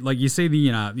of shit, like you see the,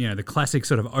 the classic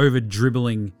sort of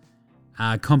over-dribbling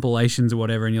compilations or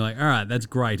whatever, and you're like, all right, that's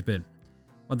great, but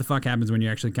what the fuck happens when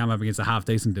you actually come up against a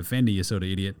half-decent defender, you sort of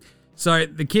idiot? So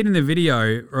the kid in the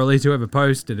video, or at least whoever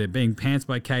posted it, being pantsed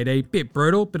by KD, bit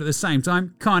brutal, but at the same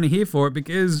time, kind of here for it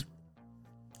because,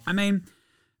 I mean,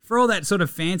 for all that sort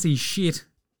of fancy shit,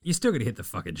 you still got to hit the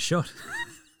fucking shot.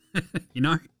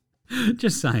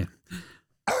 Just saying.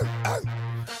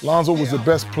 Lonzo was the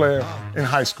best player in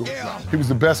high school. He was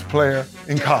the best player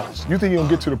in college. You think he'll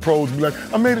get to the pros and be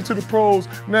like, I made it to the pros,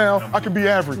 now I can be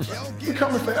average. He's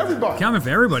coming for everybody. Coming for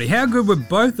everybody. How good were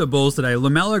both the balls today?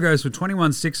 LaMelo goes for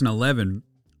 21, 6, and 11.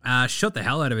 Shot the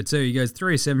hell out of it too. He goes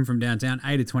 3 of 7 from downtown,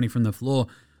 8 of 20 from the floor.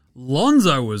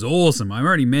 Lonzo was awesome. I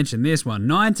already mentioned this one.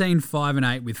 19, 5 and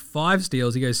 8 with 5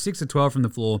 steals. He goes 6 of 12 from the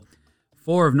floor,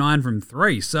 4 of 9 from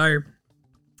 3. So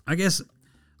I guess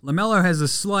LaMelo has a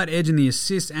slight edge in the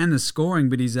assists and the scoring,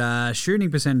 but his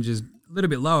shooting percentage is a little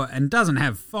bit lower and doesn't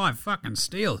have 5 fucking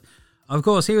steals. Of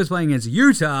course, he was playing against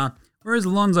Utah, whereas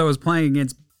Lonzo was playing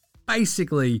against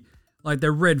basically like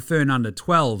the Red Fern under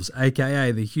 12s,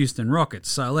 a.k.a. the Houston Rockets.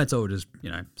 So let's all just,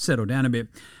 settle down a bit.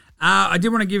 I did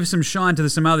want to give some shine to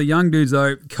some other young dudes,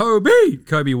 though.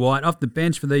 Kobe White, off the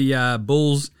bench for the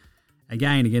Bulls,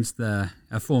 again against the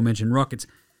aforementioned Rockets,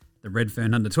 the Red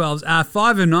Fern under 12s.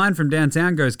 5 of 9 from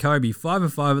downtown goes Kobe, 5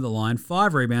 of 5 at the line,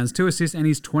 5 rebounds, 2 assists, and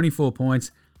he's 24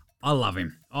 points. I love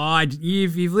him.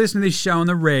 If you've listened to this show on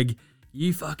the reg,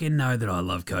 you fucking know that I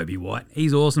love Kobe White.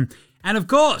 He's awesome. And of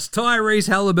course, Tyrese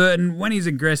Halliburton, when he's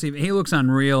aggressive, he looks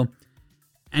unreal.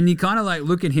 And you kind of like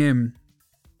look at him,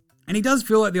 and he does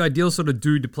feel like the ideal sort of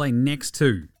dude to play next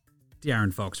to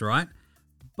De'Aaron Fox, right?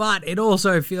 But it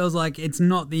also feels like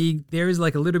there is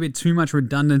like a little bit too much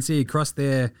redundancy across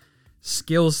their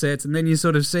skill sets. And then you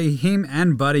sort of see him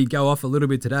and Buddy go off a little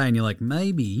bit today, and you're like,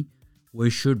 maybe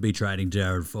we should be trading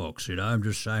De'Aaron Fox, I'm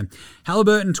just saying.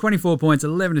 Halliburton, 24 points,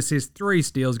 11 assists, 3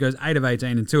 steals, goes 8 of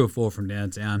 18 and 2 of 4 from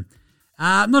downtown.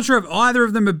 I'm not sure if either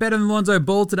of them are better than Lonzo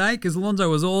Ball today, because Lonzo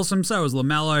was awesome, so was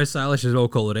LaMelo, so let's just all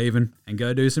call it even and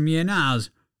go do some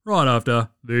nahs right after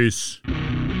this.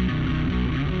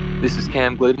 This is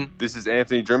Cam Glidden. This is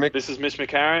Anthony Drimmick. This is Mitch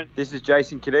McCarron. This is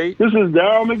Jason Giddey. This is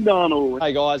Darryl McDonald.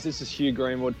 Hey guys, this is Hugh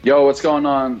Greenwood. Yo, what's going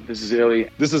on? This is Illy.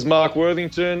 This is Mark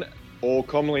Worthington, or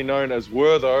commonly known as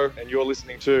Wortho, and you're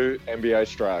listening to NBA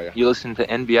Australia. You're listening to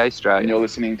NBA Australia. And you're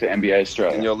listening to NBA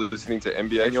Australia. And you're listening to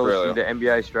NBA and you're Australia. listening to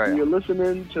NBA Australia. And you're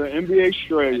listening to NBA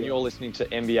Australia. And you're listening to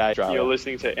NBA Australia. You're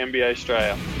listening to NBA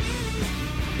Australia.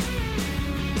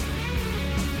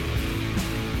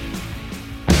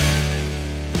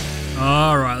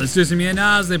 All right, let's do some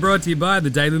nahs. They're brought to you by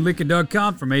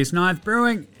thedailyliquor.com from East Ninth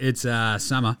Brewing. It's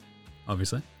summer,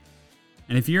 obviously.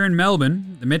 And if you're in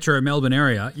Melbourne, the Metro Melbourne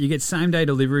area, you get same-day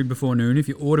delivery before noon if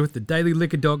you order with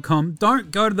thedailyliquor.com.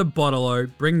 Don't go to the bottle-o.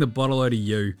 Bring the bottle-o to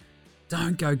you.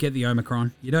 Don't go get the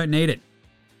Omicron. You don't need it.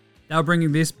 They'll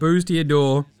bring this booze to your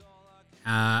door,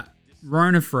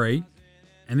 Rona-free,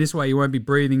 and this way you won't be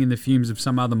breathing in the fumes of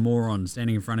some other moron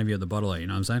standing in front of you at the bottle-o, you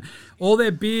know what I'm saying? All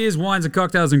their beers, wines, and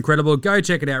cocktails are incredible. Go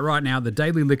check it out right now,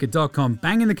 thedailyliquor.com.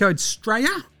 Bang in the code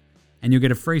STRAYA, and you'll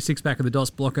get a free 6-pack of the Dos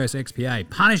Blocos XPA.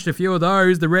 Punished a few of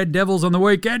those, the Red Devils on the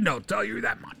weekend, I'll tell you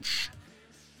that much.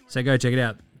 So go check it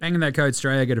out. Bang in that code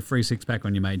STRAYA, get a free 6-pack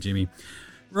on your mate Jimmy.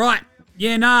 Right,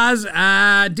 nahs.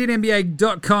 Did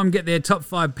NBA.com get their top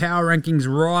 5 power rankings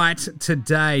right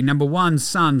today? Number 1,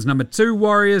 Suns. Number 2,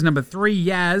 Warriors. Number 3,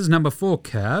 Jazz. Number 4,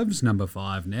 Cavs. Number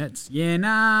 5, Nets.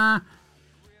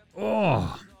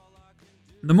 Oh.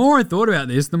 The more I thought about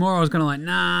this, the more I was kind of like,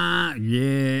 nah.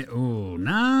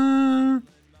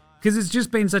 Because it's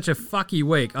just been such a fucky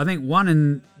week. I think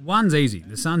one's easy.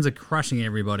 The Suns are crushing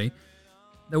everybody.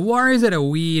 The Warriors had a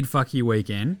weird fucky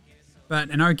weekend, but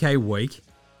an okay week.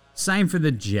 Same for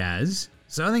the Jazz.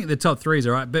 So I think the top 3 is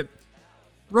all right. But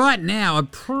right now,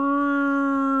 like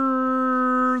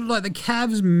the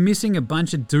Cavs missing a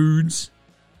bunch of dudes.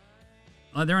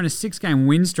 Like they're on a 6-game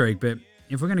win streak, but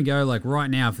if we're going to go like right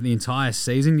now for the entire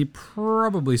season, you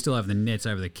probably still have the Nets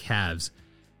over the Cavs.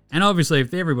 And obviously,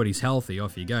 if everybody's healthy,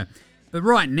 off you go. But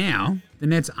right now, the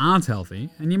Nets aren't healthy,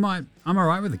 and I'm all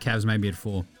right with the Cavs maybe at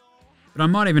 4. But I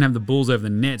might even have the Bulls over the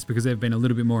Nets because they've been a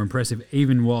little bit more impressive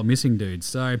even while missing dudes.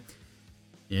 So,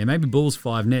 yeah, maybe Bulls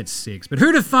 5, Nets 6. But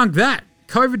who'd have thunk that?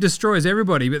 COVID destroys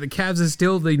everybody, but the Cavs are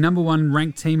still the number 1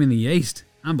 ranked team in the East.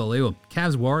 Unbelievable.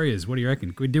 Cavs Warriors, what do you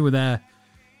reckon? Could we do with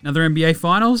another NBA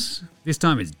Finals? This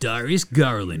time it's Darius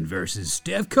Garland versus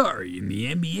Steph Curry in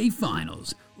the NBA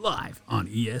Finals, live on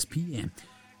ESPN.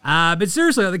 But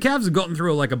seriously, the Cavs have gotten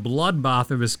through like a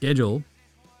bloodbath of a schedule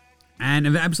and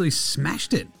have absolutely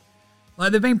smashed it.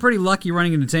 Like, they've been pretty lucky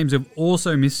running into teams who have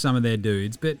also missed some of their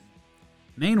dudes, but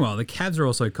meanwhile, the Cavs are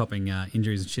also copping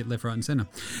injuries and shit left, right, and centre.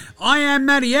 I am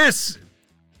Matty S.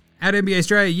 At NBA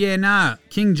Australia,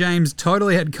 King James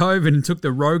totally had COVID and took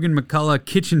the Rogan McCullough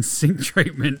kitchen sink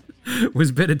treatment.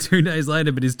 Was better 2 days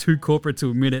later, but is too corporate to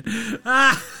admit it.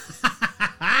 I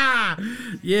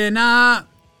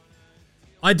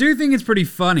do think it's pretty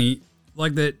funny,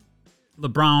 like that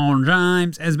LeBron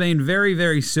James has been very,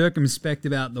 very circumspect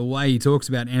about the way he talks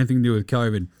about anything to do with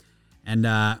COVID. And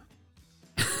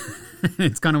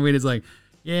it's kind of weird. It's like,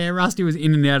 yeah, Rusty was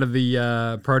in and out of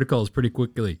the protocols pretty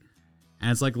quickly.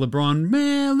 And it's like, LeBron,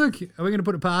 man, look, are we going to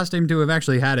put it past him to have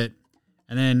actually had it?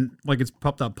 And then, like, it's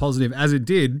popped up positive, as it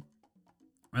did.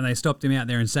 when they stopped him out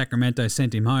there in Sacramento,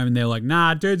 sent him home, and they're like,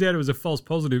 nah, it turns out it was a false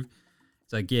positive.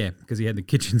 It's like, yeah, because he had the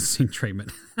kitchen sink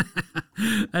treatment.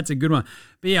 That's a good one.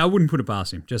 But yeah, I wouldn't put it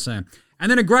past him, just saying.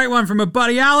 And then a great one from a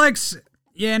buddy, Alex.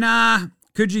 Yeah, nah.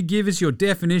 Could you give us your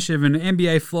definition of an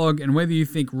NBA flog and whether you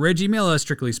think Reggie Miller,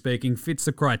 strictly speaking, fits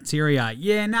the criteria?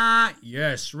 Yeah, nah.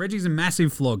 Yes, Reggie's a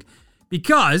massive flog.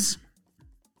 Because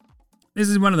this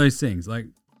is one of those things, like,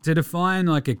 to define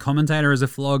like a commentator as a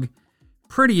flog,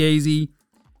 pretty easy,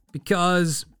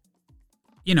 because,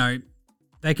 you know,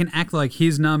 they can act like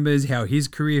his numbers, how his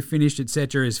career finished,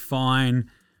 etc. is fine,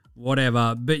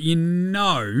 whatever, but you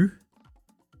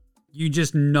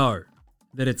just know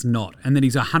that it's not, and that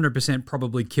he's 100%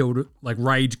 probably killed, like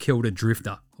rage killed a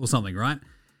drifter or something, right?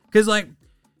 Because like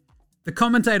the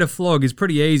commentator flog is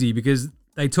pretty easy because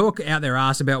they talk out their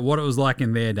ass about what it was like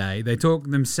in their day. They talk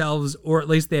themselves, or at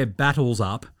least their battles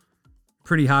up,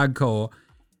 pretty hardcore.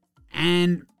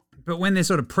 But when they're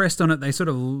sort of pressed on it, they sort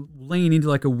of lean into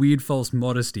like a weird false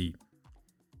modesty.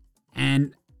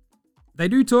 And they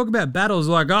do talk about battles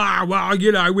like, well,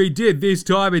 you know, we did this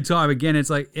time and time again. It's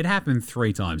like, it happened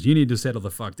 3 times. You need to settle the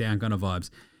fuck down kind of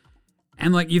vibes.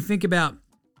 And like you think about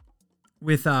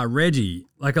with Reggie,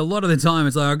 like a lot of the time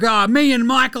it's like, me and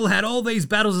Michael had all these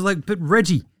battles. It's like, but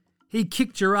Reggie, he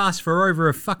kicked your ass for over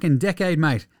a fucking decade,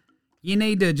 mate. You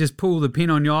need to just pull the pin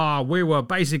on your, we were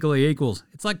basically equals.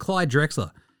 It's like Clyde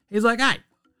Drexler. He's like, hey,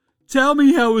 tell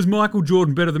me how was Michael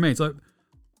Jordan better than me? It's like,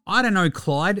 I don't know,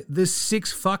 Clyde. There's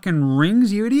 6 fucking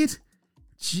rings, you idiot.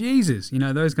 Jesus, you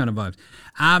know, those kind of vibes.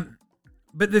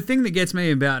 But the thing that gets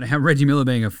me about how Reggie Miller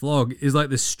being a flog is like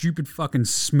the stupid fucking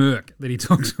smirk that he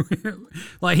talks with.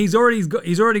 Like he's already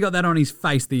got that on his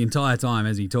face the entire time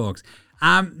as he talks.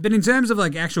 But in terms of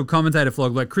like actual commentator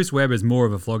flog, like Chris Webber's more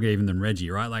of a flog even than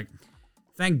Reggie, right? Like,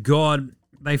 thank God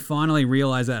they finally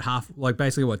realized that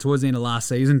basically towards the end of last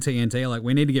season, TNT, like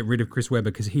we need to get rid of Chris Webber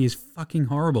because he is fucking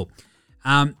horrible.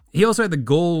 He also had the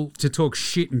gall to talk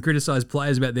shit and criticize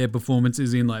players about their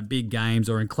performances in like big games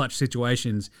or in clutch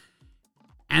situations.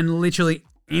 And literally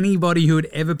anybody who had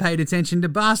ever paid attention to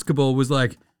basketball was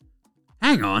like,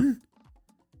 hang on,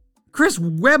 Chris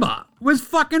Webber was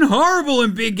fucking horrible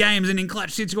in big games and in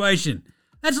clutch situation.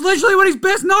 That's literally what he's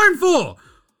best known for.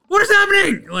 What is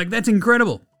happening? Like, that's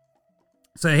incredible.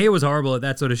 So he was horrible at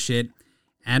that sort of shit,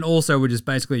 and also would just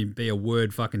basically be a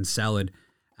word fucking salad.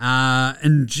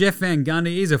 And Jeff Van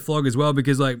Gundy is a flog as well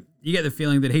because, like, you get the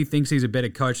feeling that he thinks he's a better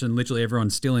coach than literally everyone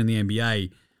still in the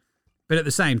NBA. But at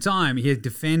the same time, he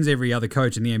defends every other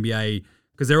coach in the NBA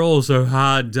because they're all so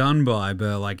hard done by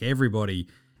like everybody,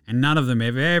 and none of them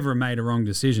have ever made a wrong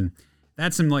decision.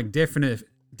 That's some like definite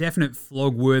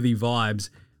flog-worthy vibes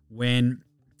when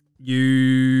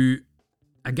you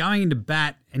are going into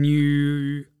bat and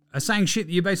you are saying shit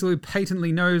that you basically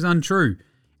patently know is untrue.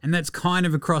 And that's kind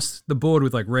of across the board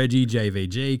with like Reggie,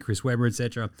 JVG, Chris Webber,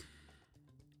 etc.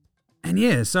 And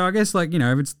yeah, so I guess like, you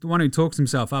know, if it's the one who talks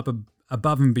himself up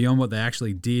above and beyond what they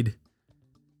actually did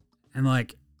and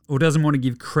like, or doesn't want to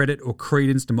give credit or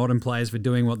credence to modern players for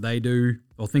doing what they do,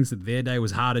 or thinks that their day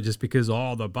was harder just because,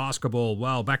 the basketball,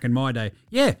 well, back in my day.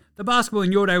 Yeah, the basketball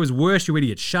in your day was worse, you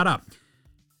idiot. Shut up.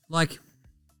 Like,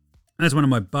 that's one of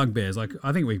my bugbears. Like,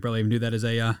 I think we could probably even do that as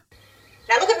a... Now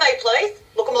look at me, please.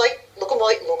 Look at me. Look at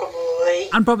me. Look at me.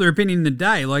 Unpopular opinion in the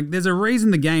day. Like, there's a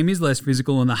reason the game is less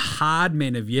physical and the hard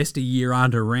men of yesteryear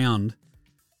aren't around.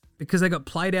 Because they got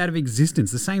played out of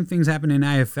existence. The same things happen in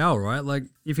AFL, right? Like,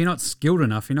 if you're not skilled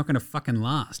enough, you're not going to fucking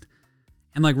last.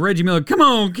 And like Reggie Miller, come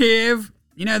on, Kev.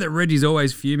 You know that Reggie's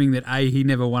always fuming that A, he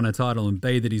never won a title, and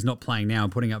B, that he's not playing now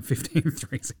and putting up 15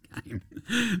 threes a game.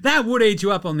 That would eat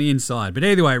you up on the inside. But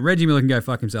either way, Reggie Miller can go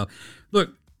fuck himself. Look,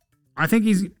 I think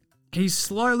he's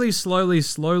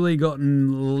slowly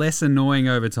gotten less annoying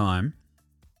over time.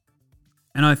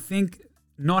 And I think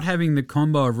not having the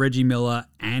combo of Reggie Miller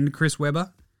and Chris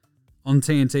Webber on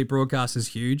TNT broadcast is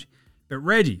huge. But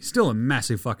Reggie, still a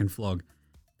massive fucking flog.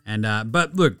 And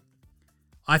but look,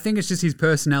 I think it's just his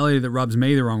personality that rubs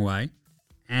me the wrong way.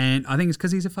 And I think it's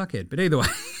because he's a fuckhead. But either way,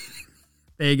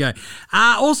 there you go.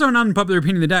 Also an unpopular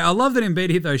opinion of the day. I love that Embiid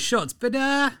hit those shots, but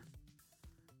I'm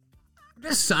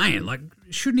just saying, like,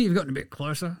 shouldn't he have gotten a bit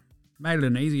closer? Made it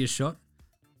an easier shot.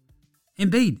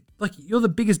 Embiid, like, you're the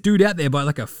biggest dude out there by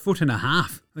like 1.5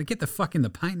 feet. Like, get the fuck in the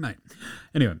paint, mate.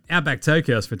 Anyway, Outback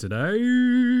Takehouse for today.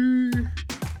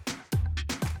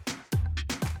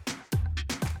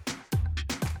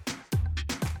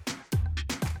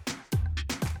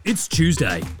 It's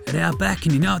Tuesday at Outback,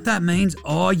 and you know what that means?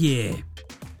 Oh, yeah.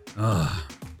 Oh,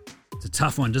 it's a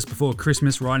tough one just before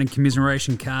Christmas, writing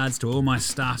commiseration cards to all my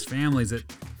staff's families that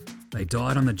they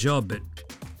died on the job, but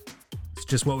it's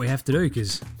just what we have to do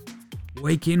because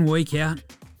week in, week out.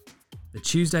 The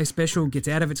Tuesday special gets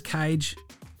out of its cage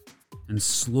and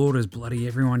slaughters bloody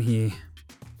everyone here.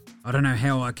 I don't know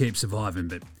how I keep surviving,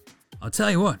 but I'll tell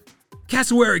you what.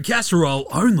 Cassowary casserole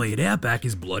only at Outback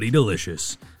is bloody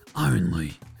delicious.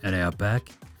 Only at Outback.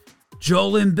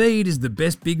 Joel Embiid is the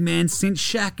best big man since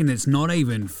Shaq, and it's not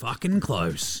even fucking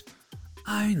close.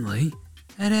 Only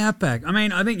at Outback. I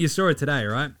mean, I think you saw it today,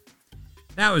 right?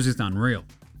 That was just unreal.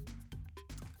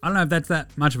 I don't know if that's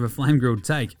that much of a flame-grilled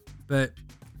take, but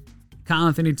Karl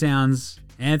Anthony Towns,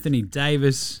 Anthony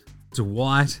Davis,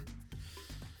 Dwight,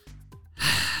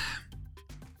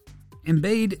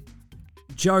 Embiid,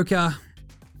 Joker.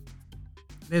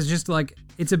 There's just like,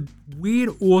 it's a weird,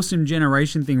 awesome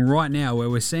generation thing right now where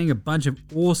we're seeing a bunch of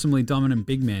awesomely dominant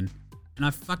big men, and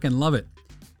I fucking love it.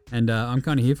 And I'm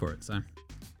kind of here for it, so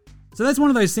that's one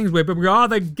of those things where people go, oh,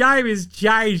 the game has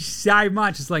changed so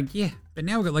much. It's like, yeah, but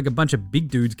now we've got like a bunch of big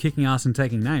dudes kicking ass and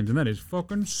taking names, and that is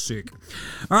fucking sick.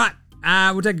 All right,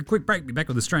 we'll take a quick break. Be back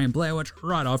with Australian Player Watch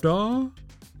right after,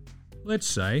 let's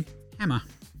say, Hammer.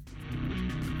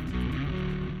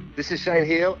 This is Shane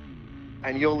Heal,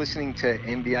 and you're listening to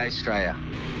NBA Australia.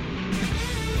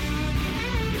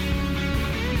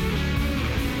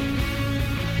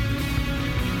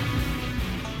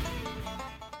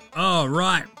 All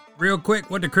right. Real quick,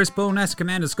 what do Chris Paul, NASA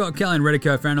Commander Scott Kelly, and Reddit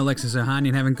co-founder Alexis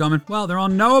Ohanian have in common? Well, they're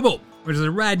on Knowable, which is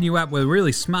a rad new app where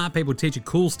really smart people teach you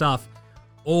cool stuff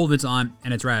all the time,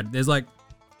 and it's rad. There's like,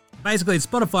 basically it's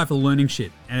Spotify for learning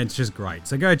shit, and it's just great.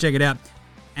 So go check it out.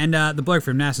 And the bloke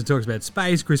from NASA talks about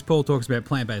space. Chris Paul talks about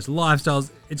plant-based lifestyles.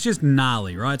 It's just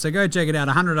gnarly, right? So go check it out.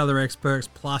 100 other experts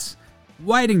plus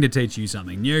waiting to teach you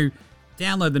something new.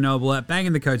 Download the Knowable app, bang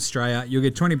in the code Australia. You'll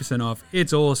get 20% off.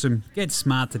 It's awesome. Get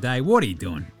smart today. What are you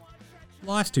doing?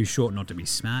 Life's too short not to be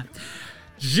smart.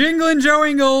 Jingling Joe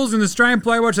Ingles in the Australian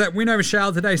Play Watch, that win over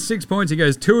Charlotte today. 6 points. He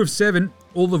goes 2 of 7,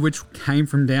 all of which came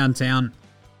from downtown.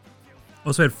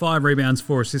 Also had 5 rebounds,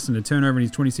 4 assists and a turnover in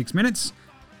his 26 minutes.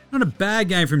 Not a bad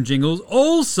game from Jingles.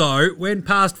 Also went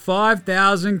past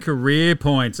 5,000 career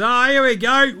points. Oh, here we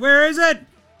go. Where is it?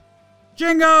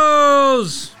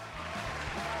 Jingles!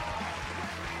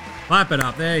 Clap it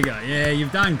up. There you go. Yeah,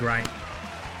 you've done great.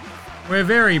 We're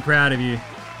very proud of you.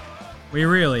 We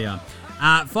really are.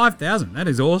 5,000. That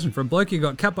is awesome. For a bloke who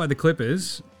got cut by the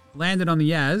Clippers, landed on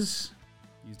the Yaz.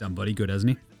 He's done bloody good, hasn't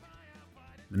he?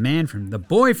 The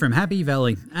boy from Happy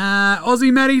Valley.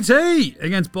 Aussie Matty T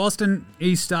against Boston.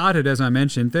 He started, as I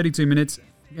mentioned, 32 minutes,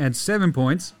 had 7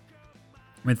 points.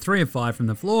 Went 3 of 5 from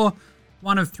the floor,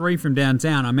 1 of 3 from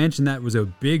downtown. I mentioned that was a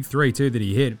big 3 too that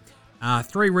he hit.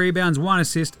 3 rebounds, 1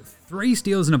 assist, 3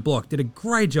 steals and a block. Did a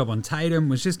great job on Tatum.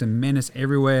 Was just a menace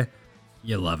everywhere.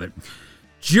 You love it.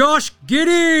 Josh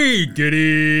Giddey.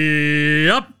 Giddey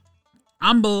up.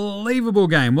 Unbelievable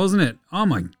game, wasn't it? Oh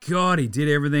my God, he did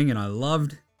everything and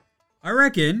I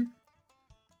reckon,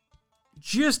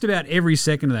 just about every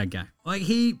second of that game. Like,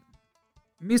 he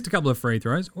missed a couple of free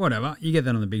throws, whatever. You get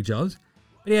that on the big jobs.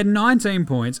 But he had 19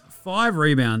 points, 5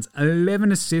 rebounds,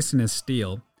 11 assists and a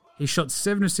steal. He shot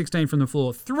 7 of 16 from the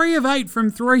floor, 3 of 8 from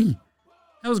 3.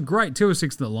 That was great. 2 of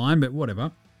 6 to the line, but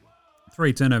whatever.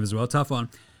 3 turnovers as well, tough one.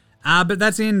 But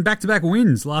that's in back-to-back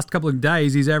wins. Last couple of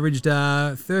days, he's averaged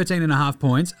 13.5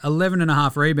 points,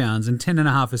 11.5 rebounds, and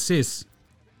 10.5 assists.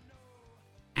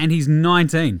 And he's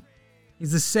 19.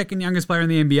 He's the second youngest player in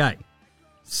the NBA.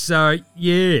 So,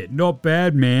 yeah, not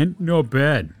bad, man. Not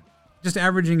bad. Just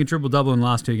averaging a triple-double in the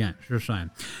last 2 games. Just saying.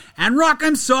 And rock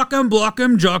 'em, sock 'em, block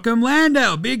 'em, jock 'em,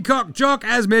 Landale. Big cock Jock,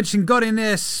 as mentioned, got in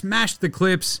there, smashed the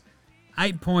Clips.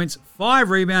 8 points, 5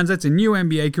 rebounds. That's a new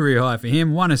NBA career high for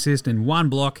him. 1 assist and 1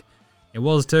 block. It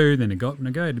was 2, then it got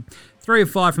negated. 3 of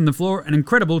 5 from the floor. An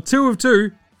incredible 2 of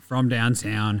 2 from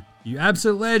downtown. You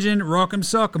absolute legend. Rock 'em,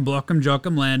 sock 'em, block 'em, jock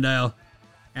 'em, Landale.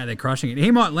 How they're crushing it.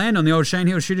 He might land on the old Shane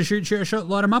Hill shooter, shoot, share, shot,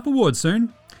 light 'em up award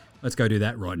soon. Let's go do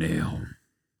that right now.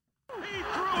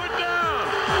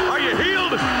 Are you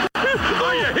healed?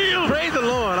 Are you healed? Praise the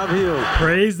Lord, I'm healed.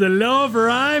 Praise the Lord, for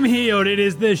I'm healed. It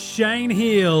is the Shane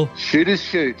Hill Shooters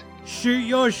shoot. Shoot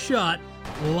your shot,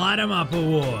 light 'em up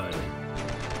award.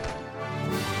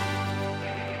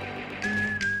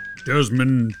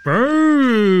 Desmond Bain.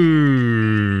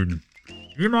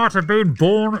 You might have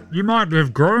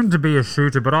grown to be a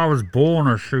shooter, but I was born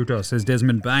a shooter, says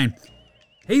Desmond Bain.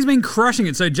 He's been crushing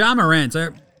it. So Ja Morant.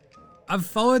 So I've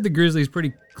followed the Grizzlies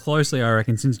pretty closely, I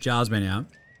reckon, since Ja's been out.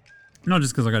 Not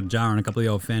just because I got Ja on a couple of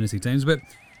the old fantasy teams, but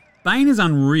Bain is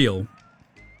unreal.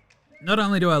 Not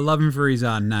only do I love him for his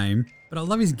name, but I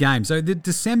love his game. So the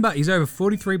December, he's over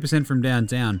 43% from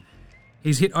downtown.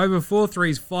 He's hit over 4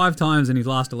 threes 5 times in his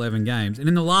last 11 games. And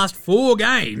in the last 4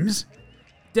 games,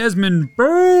 Desmond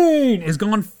Bain has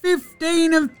gone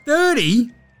 15 of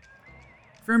 30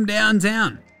 from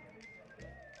downtown.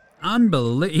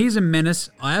 Unbelievable. He's a menace.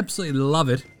 I absolutely love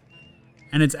it.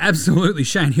 And it's absolutely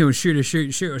Shane Hill shoot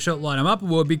a shot, light him up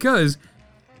award, because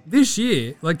this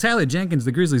year, like Taylor Jenkins,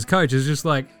 the Grizzlies coach, is just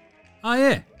like, oh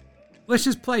yeah, let's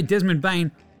just play Desmond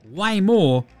Bain way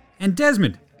more. And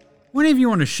Desmond, whenever you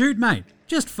want to shoot, mate,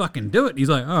 just fucking do it. He's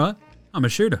like, all right, I'm a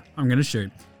shooter. I'm going to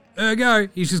shoot. Ergo,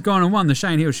 he's just gone and won the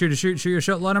Shane Hill shoot a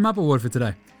shot, light him up award for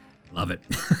today. Love it.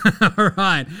 All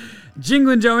right.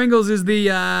 Jinglin' Joe Ingles is the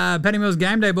Paddy Mills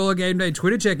Game Day Baller Game Day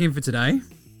Twitter check-in for today.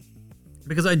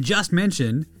 Because I just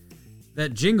mentioned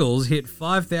that Jingles hit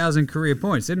 5,000 career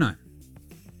points, didn't I?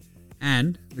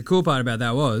 And the cool part about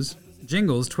that was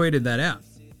Jingles tweeted that out.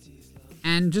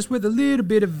 And just with a little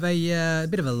bit of a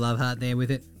love heart there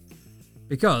with it.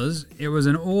 Because it was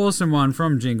an awesome one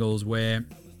from Jingles where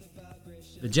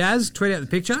the Jazz tweet out the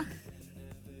picture.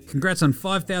 Congrats on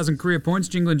 5,000 career points,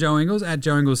 Jinglin' Joe Ingles, at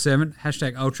Joe Ingles 7,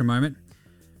 hashtag Ultra Moment.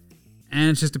 And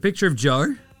it's just a picture of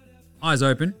Joe, eyes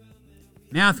open,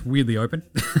 mouth weirdly open.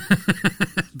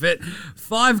 But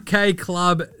 5K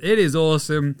club, it is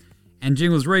awesome. And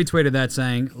Jingles retweeted that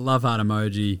saying, love heart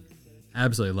emoji.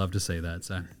 Absolutely love to see that.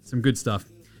 So, some good stuff.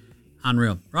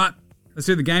 Unreal. Right, let's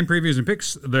do the game previews and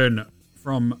picks then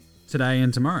from today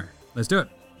and tomorrow. Let's do it.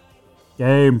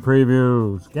 Game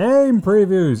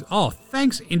previews. Oh,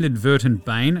 thanks, Inadvertent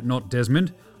Bane, not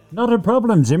Desmond. Not a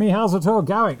problem, Jimmy. How's it all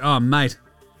going? Oh, mate.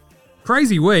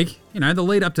 Crazy week. You know, the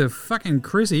lead up to fucking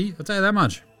Chrissy. I'll tell you that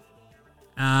much.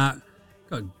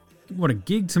 Got what a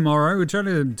gig tomorrow. We're trying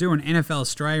to do an NFL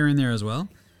Australia in there as well.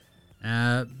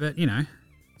 But, you know,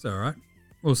 it's all right.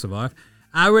 We'll survive.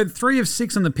 We're 3 of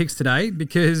 6 on the picks today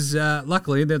because,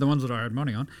 luckily, they're the ones that I had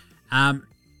money on.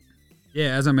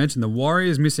 Yeah, as I mentioned, the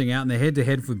Warriors missing out in the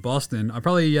head-to-head with Boston. I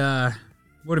probably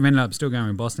would have ended up still going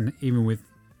with Boston, even with,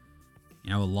 you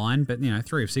know, a line. But, you know,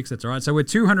 3 of 6, that's all right. So we're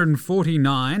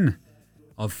 249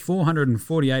 of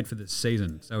 448 for this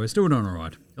season. So we're still doing all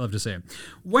right. You'll have to see it.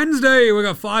 Wednesday, we've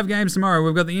got 5 games tomorrow.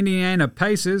 We've got the Indiana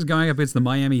Pacers going up against the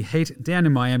Miami Heat down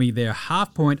in Miami. They're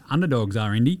half-point underdogs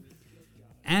are Indy.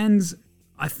 And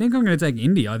I think I'm going to take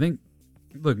Indy. I think,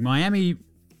 look, Miami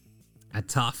are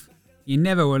tough. You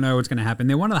never will know what's going to happen.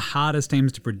 They're one of the hardest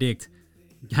teams to predict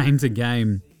game to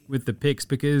game with the picks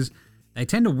because they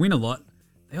tend to win a lot.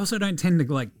 They also don't tend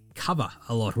to like cover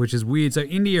a lot, which is weird. So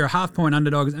Indy are half-point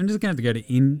underdogs. I'm just going to have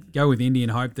to go with Indy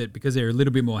and hope that because they're a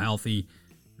little bit more healthy,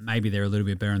 maybe they're a little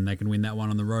bit better and they can win that one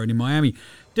on the road in Miami.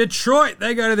 Detroit,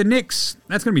 they go to the Knicks.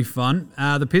 That's going to be fun.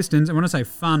 The Pistons, and when I say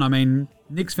fun, I mean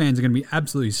Knicks fans are going to be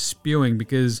absolutely spewing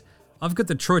because I've got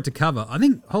Detroit to cover. I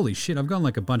think, holy shit, I've gone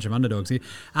like a bunch of underdogs here.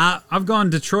 I've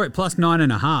gone Detroit plus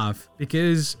 9.5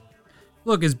 because,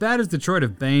 look, as bad as Detroit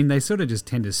have been, they sort of just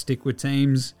tend to stick with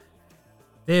teams.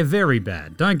 They're very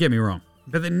bad, don't get me wrong.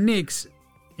 But the Knicks,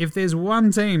 if there's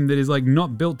one team that is like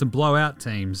not built to blow out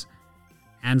teams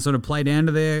and sort of play down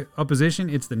to their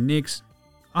opposition, it's the Knicks.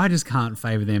 I just can't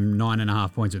favour them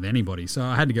 9.5 points with anybody. So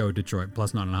I had to go with Detroit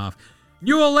plus 9.5.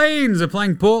 New Orleans are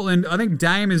playing Portland. I think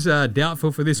Dame is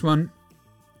doubtful for this one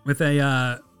with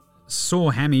a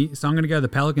sore hammy. So I'm going to go the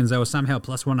Pelicans. They were somehow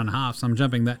plus 1.5. So I'm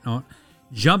jumping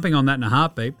on that in a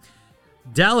heartbeat.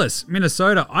 Dallas,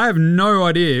 Minnesota. I have no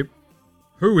idea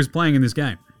who is playing in this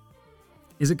game.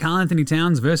 Is it Karl Anthony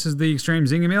Towns versus the Extreme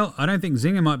Zinger Mill? I don't think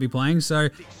Zinger might be playing. So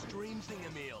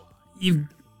you've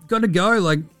got to go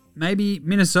like maybe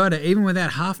Minnesota, even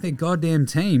without half their goddamn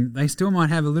team, they still might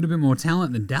have a little bit more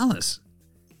talent than Dallas.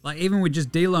 Like, even with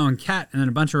just D'Lo and Cat and then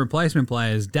a bunch of replacement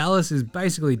players, Dallas is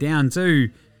basically down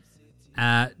to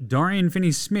Dorian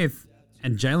Finney-Smith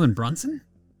and Jalen Brunson?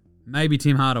 Maybe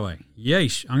Tim Hardaway.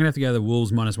 Yeesh. I'm going to have to go the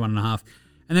Wolves minus 1.5.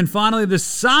 And then finally, the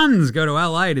Suns go to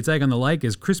LA to take on the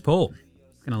Lakers. Chris Paul.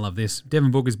 Going to love this. Devin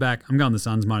Booker's back. I'm going the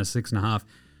Suns minus 6.5.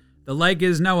 The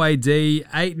Lakers, no AD.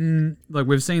 Ayton, like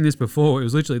we've seen this before. It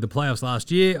was literally the playoffs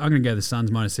last year. I'm going to go the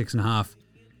Suns minus 6.5.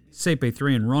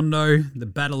 CP3 and Rondo. The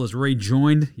battle is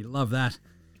rejoined. You love that.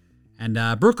 And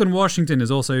Brooklyn, Washington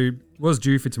was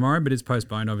due for tomorrow, but it's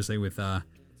postponed, obviously, with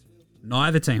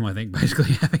neither team, I think,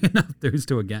 basically having enough dudes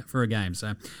for a game.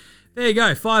 So there you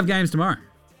go. 5 games tomorrow.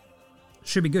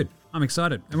 Should be good. I'm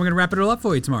excited. And we're going to wrap it all up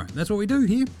for you tomorrow. That's what we do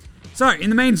here. So, in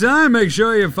the meantime, make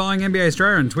sure you're following NBA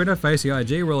Australia on Twitter, Facebook,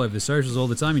 IG. We're all over the socials all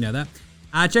the time. You know that.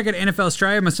 Check out NFL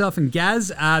Australia, myself and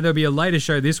Gaz. There'll be a later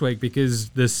show this week because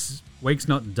this week's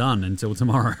not done until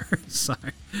tomorrow. So,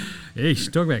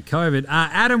 talk about COVID.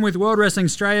 Adam with World Wrestling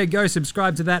Australia. Go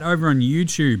subscribe to that over on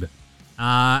YouTube.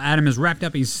 Adam has wrapped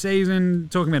up his season,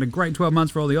 talking about a great 12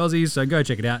 months for all the Aussies. So, go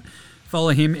check it out. Follow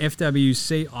him,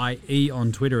 FWCIE,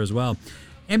 on Twitter as well.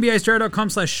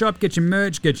 NBAaustralia.com/shop. Get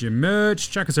your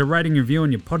merch. Chuck us a rating review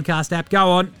on your podcast app. Go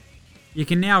on. You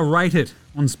can now rate it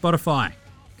on Spotify.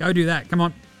 Go do that. Come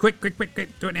on. Quick.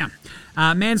 Do it now.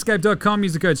 Manscaped.com.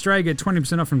 Use the code STRAY. Get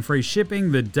 20% off and free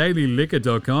shipping.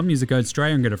 TheDailyLiquor.com. Use the code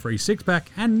STRAY and get a free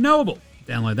 6-pack. And Knowable.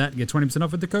 Download that and get 20%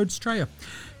 off with the code STRAYA.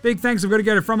 Big thanks. I've got to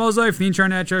go to From Oslo for the intro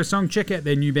and outro song. Check out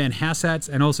their new band House Hats.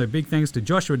 And also big thanks to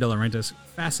Joshua De Laurentiis,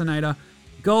 Fascinator,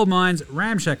 Gold Mines,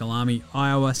 Ramshackle Army,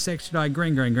 Iowa, Sex Jedi,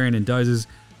 Green, and Dozers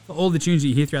for all the tunes that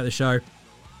you hear throughout the show.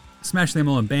 Smash them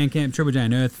all on Bandcamp, Triple J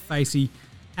and Earth, Facey,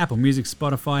 Apple Music,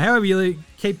 Spotify, however you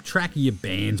keep track of your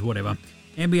bands, whatever.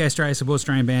 NBA Australia supports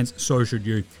Australian bands, so should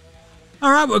you.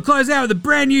 All right, we'll close out with a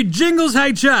brand new Jingles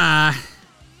HR.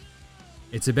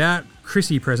 It's about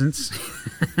Chrissy presents.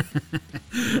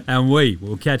 And we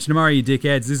will catch you tomorrow, you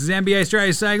dickheads. This is NBA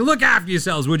Australia saying, look after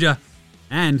yourselves, would you?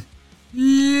 And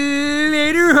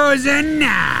later,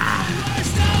 Hosanna!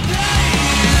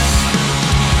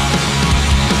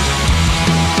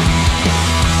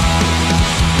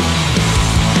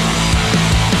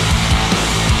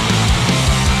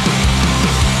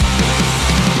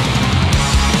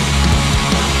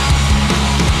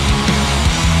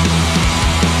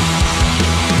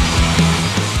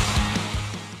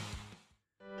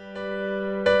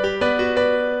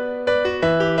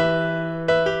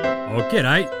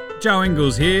 G'day, Joe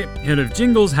Ingles here, head of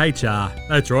Jingles HR.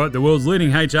 That's right, the world's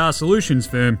leading HR solutions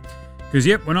firm. Because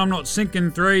yep, when I'm not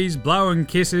sinking threes, blowing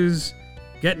kisses,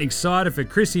 getting excited for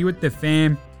Chrissy with the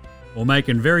fam, or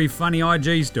making very funny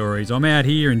IG stories, I'm out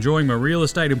here enjoying my real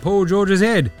estate in Paul George's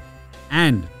head.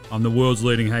 And I'm the world's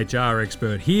leading HR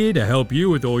expert here to help you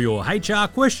with all your HR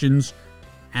questions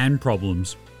and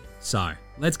problems. So,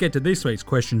 let's get to this week's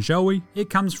question, shall we? It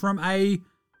comes from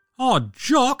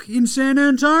Jock in San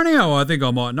Antonio. I think I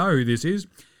might know who this is.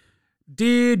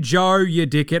 Dear Joe, you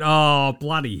dickhead. Oh,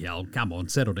 bloody hell. Come on,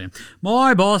 settle down.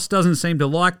 My boss doesn't seem to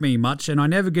like me much, and I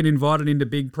never get invited into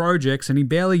big projects, and he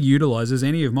barely utilises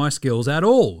any of my skills at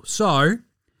all. So,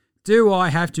 do I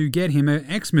have to get him an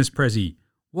Xmas Prezi?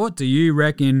 What do you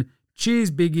reckon? Cheers,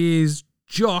 big ears.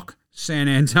 Jock, San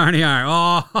Antonio.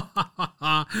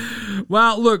 Oh,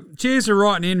 well, look, cheers for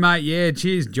writing in, mate. Yeah,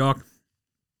 cheers, Jock.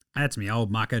 That's me old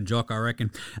mucker, Jock, I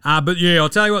reckon. But yeah, I'll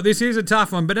tell you what, this is a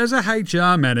tough one. But as a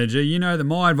HR manager, you know that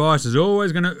my advice is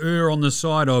always going to err on the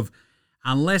side of,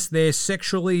 unless they're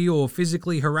sexually or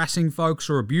physically harassing folks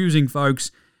or abusing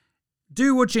folks,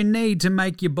 do what you need to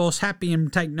make your boss happy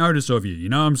and take notice of you. You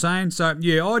know what I'm saying? So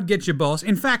yeah, I'd get your boss.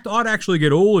 In fact, I'd actually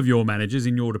get all of your managers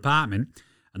in your department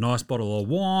a nice bottle of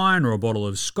wine or a bottle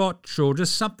of scotch or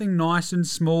just something nice and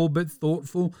small but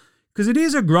thoughtful. Because it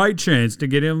is a great chance to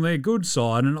get on their good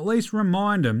side and at least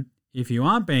remind them, if you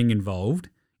aren't being involved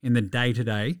in the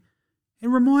day-to-day, it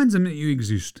reminds them that you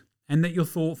exist and that you're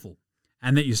thoughtful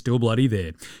and that you're still bloody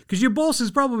there. Because your boss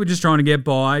is probably just trying to get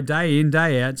by day in,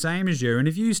 day out, same as you, and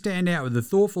if you stand out with a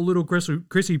thoughtful little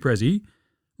Chrissy Prezi,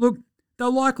 look,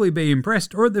 they'll likely be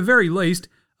impressed or at the very least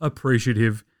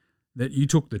appreciative that you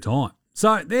took the time.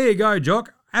 So there you go,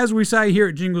 Jock. As we say here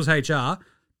at Jingles HR,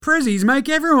 Prezzies make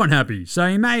everyone happy, so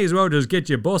you may as well just get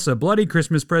your boss a bloody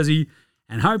Christmas Prezi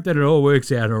and hope that it all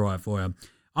works out all right for you.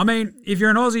 I mean, if you're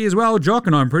an Aussie as well, Jock,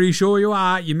 and I'm pretty sure you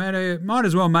are, you might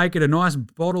as well make it a nice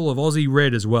bottle of Aussie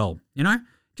Red as well, you know?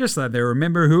 Just so they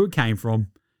remember who it came from.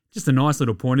 Just a nice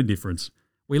little point of difference.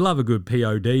 We love a good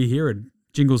POD here at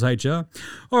Jingles HR.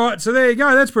 All right, so there you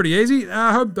go. That's pretty easy.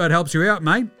 I hope that helps you out,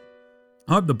 mate.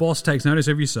 I hope the boss takes notice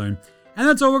of you soon. And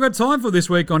that's all we've got time for this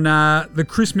week on the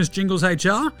Christmas Jingles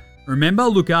HR. Remember,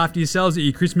 look after yourselves at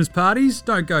your Christmas parties.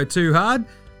 Don't go too hard.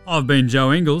 I've been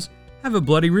Joe Ingles. Have a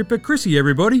bloody ripper Chrissy,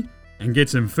 everybody. And get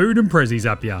some food and prezzies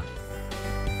up ya.